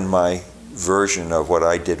brought in my version of what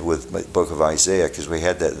I did with the book of Isaiah, because we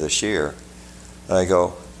had that this year, and I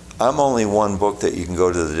go, I'm only one book that you can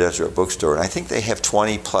go to the Deseret bookstore, and I think they have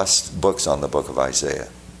 20 plus books on the book of Isaiah.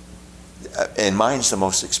 And mine's the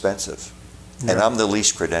most expensive. Yeah. And I'm the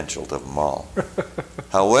least credentialed of them all.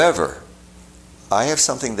 However, I have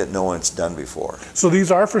something that no one's done before. So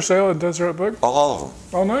these are for sale at Deseret Book? All of them.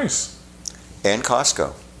 Oh, nice. And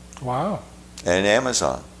Costco. Wow. And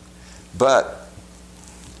Amazon.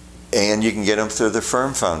 And you can get them through the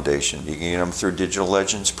Firm Foundation. You can get them through Digital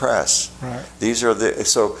Legends Press. Right. These are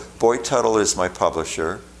so Boyd Tuttle is my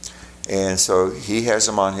publisher, and so he has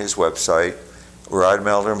them on his website. Rod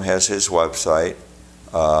Meldrum has his website.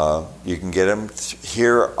 You can get them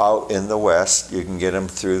here out in the West. You can get them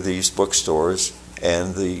through these bookstores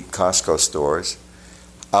and the Costco stores.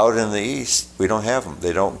 Out in the East, we don't have them.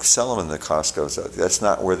 They don't sell them in the Costco's. That's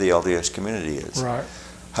not where the LDS community is. Right.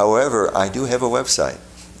 However, I do have a website,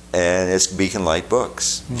 and it's Beacon Light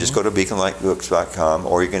Books. Just go to beaconlightbooks.com,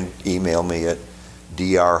 or you can email me at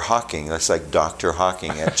drhocking. That's like Dr.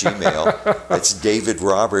 Hocking at Gmail. It's David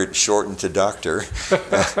Robert shortened to Doctor,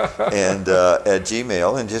 and at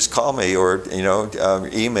Gmail, and just call me or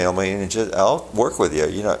email me, and I'll work with you.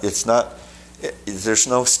 It's not. There's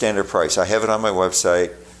no standard price. I have it on my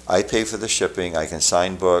website. I pay for the shipping. I can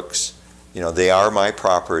sign books. They are my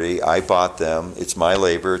property. I bought them. It's my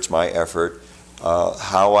labor. It's my effort.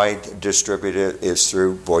 How I distribute it is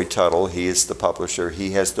through Boyd Tuttle. He is the publisher.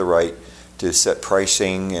 He has the right to set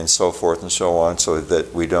pricing and so forth and so on, so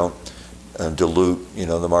that we don't dilute,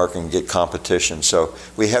 the market and get competition. So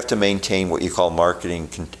we have to maintain what you call marketing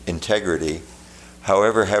integrity.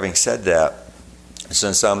 However, having said that,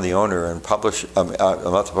 since I'm the owner and I'm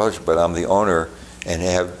not the publisher, but I'm the owner and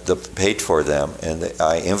have paid for them, and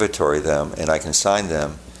I inventory them and I can sign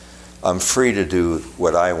them, I'm free to do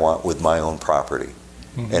what I want with my own property.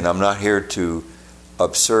 Mm-hmm. And I'm not here to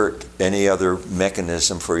assert any other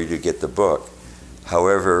mechanism for you to get the book.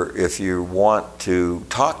 However, if you want to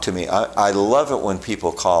talk to me, I love it when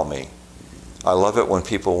people call me. I love it when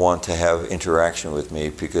people want to have interaction with me,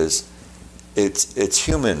 because it's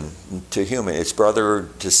human to human. It's brother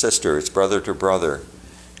to sister. It's brother to brother.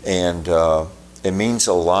 And it means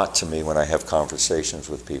a lot to me when I have conversations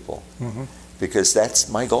with people. Mm-hmm. Because that's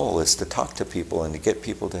my goal, is to talk to people and to get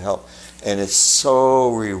people to help. And it's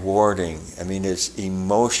so rewarding. I mean, it's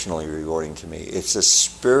emotionally rewarding to me. It's a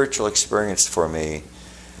spiritual experience for me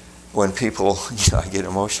when people, I get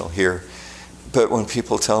emotional here, but when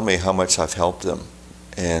people tell me how much I've helped them.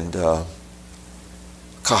 And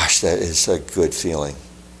gosh, that is a good feeling.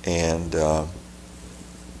 And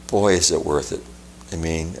boy, is it worth it. I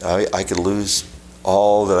mean, I could lose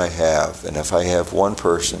all that I have, and if I have one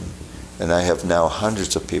person, and I have now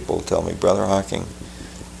hundreds of people tell me, Brother Hocking,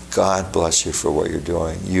 God bless you for what you're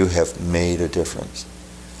doing. You have made a difference.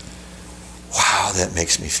 Wow, that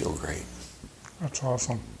makes me feel great. That's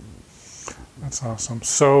awesome. That's awesome.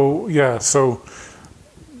 So, yeah, so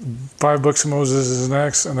 5 Books of Moses is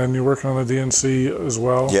next, and then you're working on the DNC as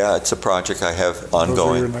well? Yeah, it's a project I have ongoing. Those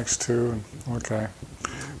are your next 2. Okay.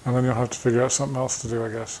 And then you'll have to figure out something else to do, I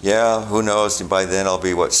guess. Yeah, who knows? By then I'll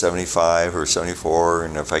be, 75 or 74,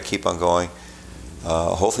 and if I keep on going,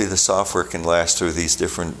 hopefully the software can last through these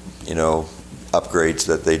different, upgrades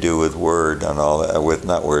that they do with Word and all that, with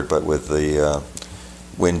not Word, but with the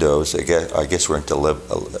Windows. I guess we're into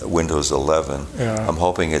Windows 11. Yeah. I'm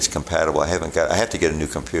hoping it's compatible. I have to get a new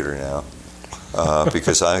computer now,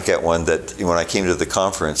 because I got one that, when I came to the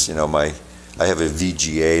conference, I have a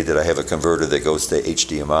VGA that I have a converter that goes to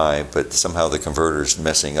HDMI, but somehow the converter is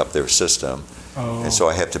messing up their system. Oh. And so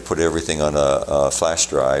I have to put everything on a flash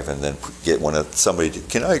drive and then get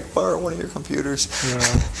can I borrow one of your computers?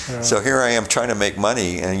 Yeah, yeah. So here I am trying to make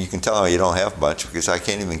money, and you can tell you don't have much because I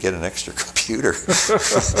can't even get an extra computer.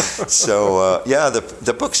 So yeah,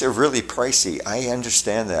 the books are really pricey. I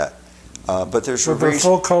understand that. But there's a reason. They're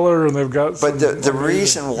full color, and they've got. But the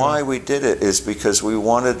reason why we did it is because we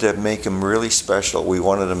wanted to make them really special. We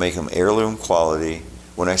wanted to make them heirloom quality.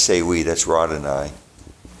 When I say we, that's Rod and I,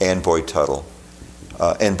 and Boyd Tuttle.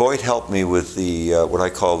 And Boyd helped me with the what I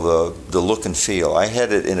call the look and feel. I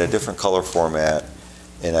had it in a different color format,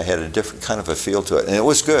 and I had a different kind of a feel to it, and it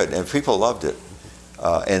was good, and people loved it.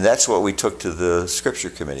 And that's what we took to the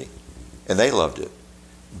Scripture Committee, and they loved it.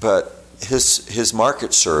 But his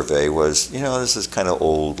market survey was, this is kind of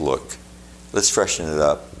old look. Let's freshen it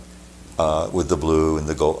up with the blue and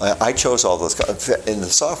the gold. I chose all those. In the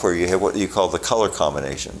software, you have what you call the color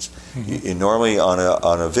combinations. Mm-hmm. Normally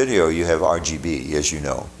on a video, you have RGB, as you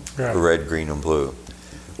know, right. Red, green, and blue.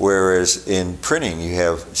 Whereas in printing, you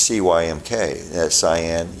have CYMK. That's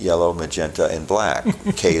cyan, yellow, magenta, and black.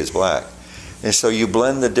 K is black. And so you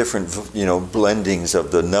blend the different, blendings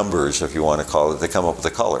of the numbers, if you want to call it, to come up with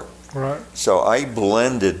a color. Right. So I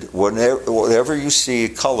blended whatever you see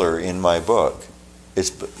color in my book,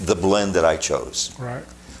 it's the blend that I chose. Right.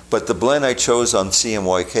 But the blend I chose on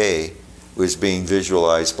CMYK was being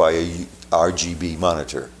visualized by a RGB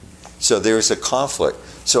monitor. So there's a conflict.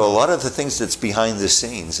 So a lot of the things that's behind the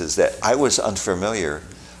scenes is that I was unfamiliar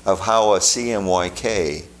of how a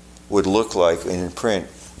CMYK would look like in print,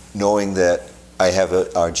 knowing that I have an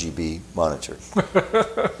RGB monitor.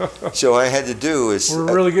 So what I had to do is...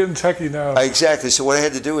 We're really getting techie now. Exactly. So what I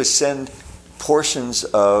had to do is send portions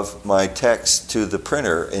of my text to the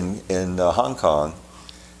printer in Hong Kong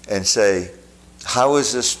and say, how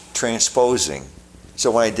is this transposing? So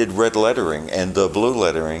when I did red lettering and the blue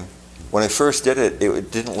lettering, when I first did it, it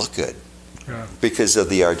didn't look good because of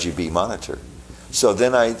the RGB monitor. So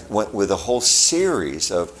then I went with a whole series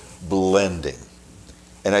of blending.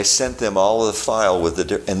 And I sent them all of the file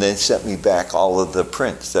and they sent me back all of the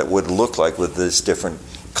prints that would look like with these different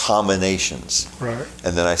combinations. Right.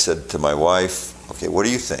 And then I said to my wife, okay, what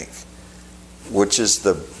do you think? Which is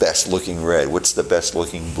the best looking red? What's the best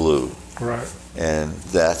looking blue? Right. And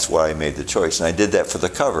that's why I made the choice. And I did that for the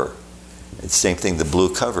cover. It's the same thing, the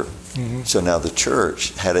blue cover. Mm-hmm. So now the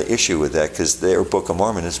church had an issue with that because their Book of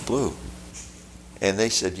Mormon is blue. And they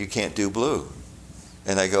said, you can't do blue.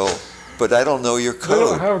 And I go, but I don't know your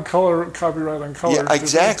code. They don't have copyright on colors. Yeah,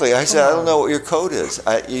 exactly. I said, I don't know what your code is.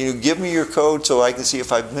 You give me your code so I can see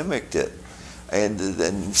if I've mimicked it. And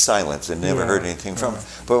then silence, and never heard anything from it.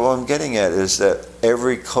 But what I'm getting at is that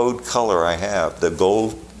every code color I have, the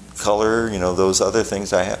gold color, those other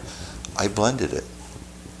things I have, I blended it.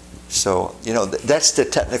 So, that's the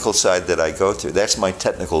technical side that I go through. That's my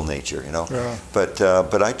technical nature, Yeah.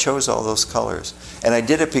 But I chose all those colors. And I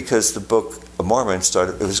did it because the Book of Mormon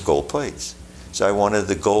it was gold plates. So I wanted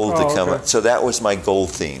the gold to come up. So that was my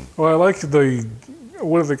gold theme. Well, I like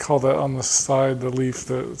what do they call that on the side, the leaf,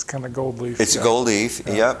 it's kind of gold leaf? It's a gold leaf,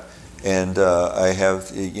 yep. And I have,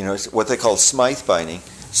 it's what they call Smythe binding.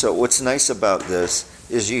 So what's nice about this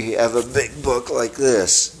is you have a big book like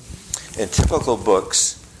this. And typical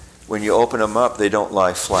books, when you open them up, they don't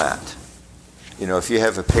lie flat. If you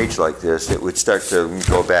have a page like this, it would start to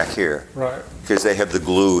go back here. Right. Because they have the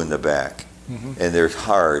glue in the back, and they're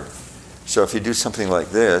hard. So if you do something like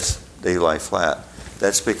this, they lie flat.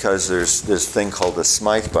 That's because there's this thing called a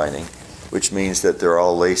Smythe binding, which means that they're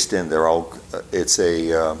all laced in. It's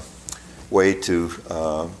a way to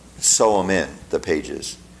sew them in, the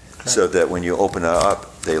pages, so that when you open it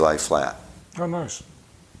up, they lie flat. Oh, nice.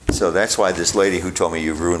 So that's why this lady who told me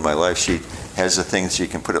you've ruined my life, she has a thing she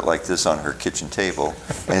can put it like this on her kitchen table,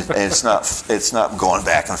 and it's not going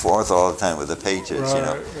back and forth all the time with the pages,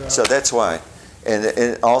 Yeah. So that's why.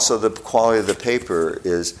 And also the quality of the paper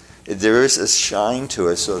is, there is a shine to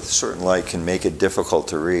it, so a certain light can make it difficult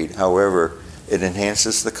to read. However, it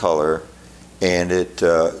enhances the color, and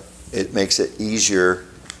it makes it easier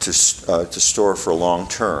to store for long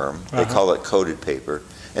term. They call it coated paper.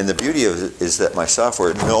 And the beauty of it is that my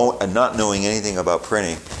software, not knowing anything about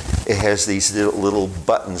printing, it has these little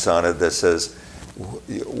buttons on it that says,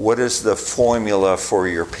 what is the formula for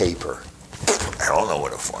your paper? I don't know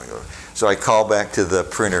what a formula is. So I call back to the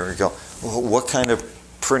printer and go, well, what kind of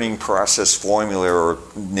printing process formula or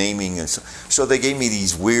naming? And so they gave me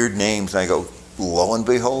these weird names, and I go, lo and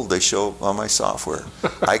behold, they show up on my software.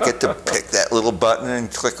 I get to pick that little button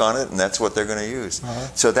and click on it, and that's what they're going to use.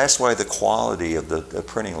 So that's why the quality of the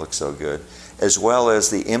printing looks so good, as well as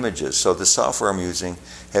the images. So the software I'm using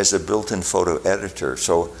has a built-in photo editor.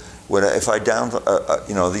 So if I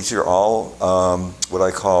download, these are all what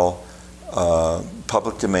I call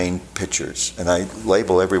public domain pictures, and I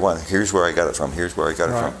label every one. Here's where I got it from. Here's where I got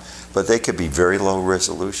it from. But they could be very low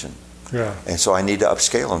resolution. Yeah. And so I need to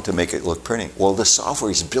upscale them to make it look pretty. Well, the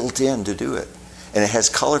software is built in to do it. And it has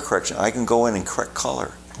color correction. I can go in and correct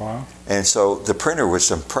color. Wow. And so the printer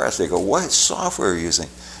was impressed. They go, what software are you using?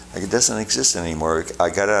 Like, it doesn't exist anymore. I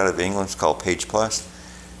got it out of England. It's called Page Plus.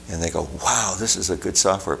 And they go, wow, this is a good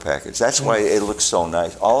software package. That's why it looks so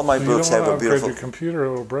nice. All of my books have a beautiful... Your computer,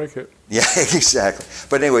 it will break it. Yeah, exactly.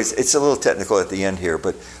 But anyways, it's a little technical at the end here.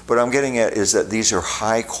 But what I'm getting at is that these are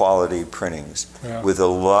high-quality printings with a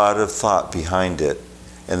lot of thought behind it.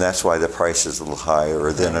 And that's why the price is a little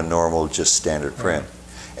higher than a normal, just standard print.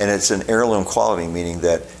 And it's an heirloom quality, meaning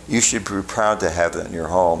that you should be proud to have it in your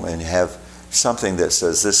home and have something that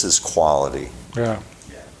says this is quality. Yeah.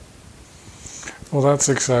 Well, that's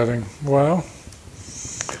exciting. Well,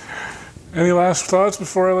 any last thoughts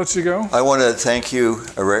before I let you go? I want to thank you,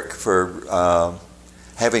 Rick, for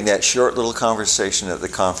having that short little conversation at the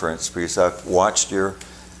conference, because I've watched your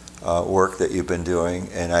work that you've been doing,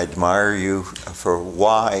 and I admire you for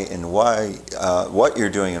what you're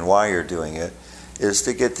doing and why you're doing it, is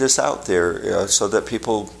to get this out there so that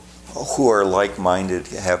people who are like-minded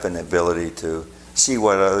have an ability to see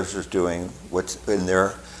what others are doing, what's in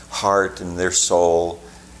their heart and their soul,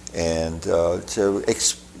 and to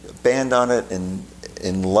expand on it and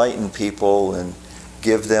enlighten people and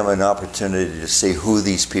give them an opportunity to see who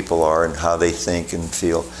these people are and how they think and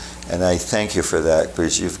feel. And I thank you for that,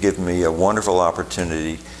 because you've given me a wonderful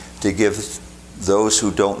opportunity to give those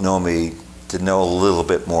who don't know me to know a little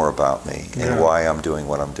bit more about me and why I'm doing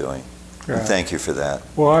what I'm doing. And thank you for that.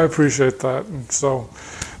 Well, I appreciate that. And so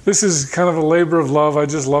this is kind of a labor of love. I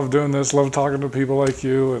just love doing this, love talking to people like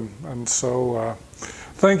you. And so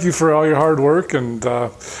thank you for all your hard work, and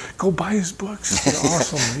go buy his books. They're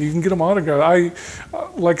awesome. You can get them autographed.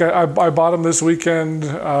 I bought them this weekend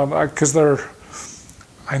because they're,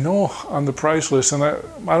 I know, on the price list, and I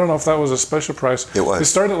don't know if that was a special price. It was. They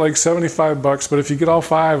start at like $75, but if you get all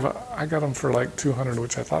 5, I got them for like $200,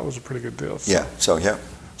 which I thought was a pretty good deal. So,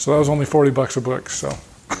 So that was only $40 a book. So,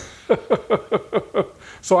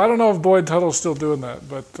 so I don't know if Boyd Tuttle's still doing that,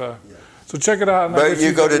 but So check it out. But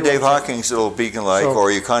you go to Dave Hocking's little beacon light,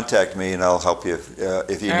 or you contact me, and I'll help you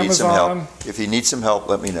if you need some help. If you need some help,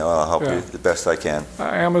 let me know. I'll help you the best I can.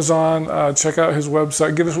 Amazon. Check out his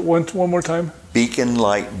website. Give us one more time.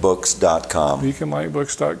 BeaconLightBooks.com.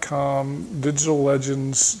 BeaconLightBooks.com. Digital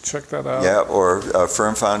Legends. Check that out. Yeah, or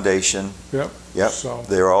Firm Foundation. Yep. So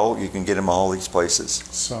they're all. You can get them all these places.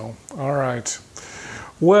 So all right.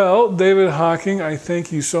 Well, David Hocking, I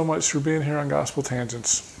thank you so much for being here on Gospel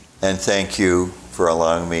Tangents. And thank you for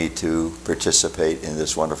allowing me to participate in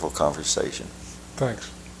this wonderful conversation.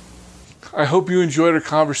 Thanks. I hope you enjoyed our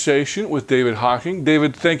conversation with David Hocking.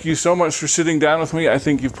 David, thank you so much for sitting down with me. I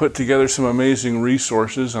think you've put together some amazing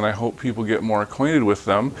resources, and I hope people get more acquainted with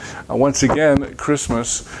them. Once again, at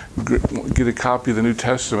Christmas, get a copy of the New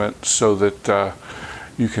Testament so that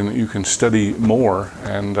you can study more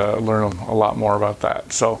and learn a lot more about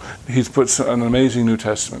that. So he's put an amazing New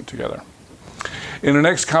Testament together. In our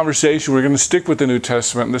next conversation, we're going to stick with the New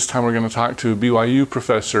Testament, and this time we're going to talk to BYU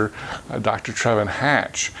professor Dr. Trevin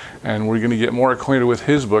Hatch, and we're going to get more acquainted with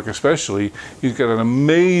his book. Especially, he's got an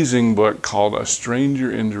amazing book called A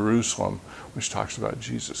Stranger in Jerusalem, which talks about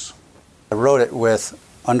Jesus. I wrote it with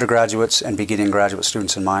undergraduates and beginning graduate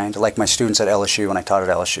students in mind, like my students at LSU when I taught at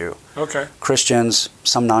LSU. Okay. Christians,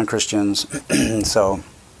 some non-Christians. So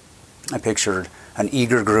I pictured an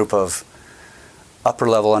eager group of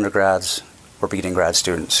upper-level undergrads or beginning grad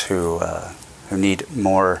students who need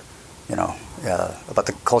more, about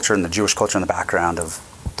the culture and the Jewish culture and the background of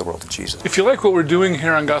the world of Jesus. If you like what we're doing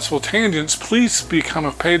here on Gospel Tangents, please become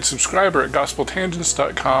a paid subscriber at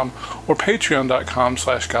gospeltangents.com or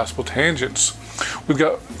patreon.com/gospeltangents. We've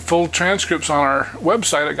got full transcripts on our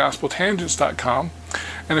website at gospeltangents.com.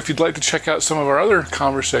 And if you'd like to check out some of our other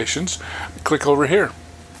conversations, click over here.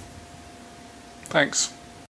 Thanks.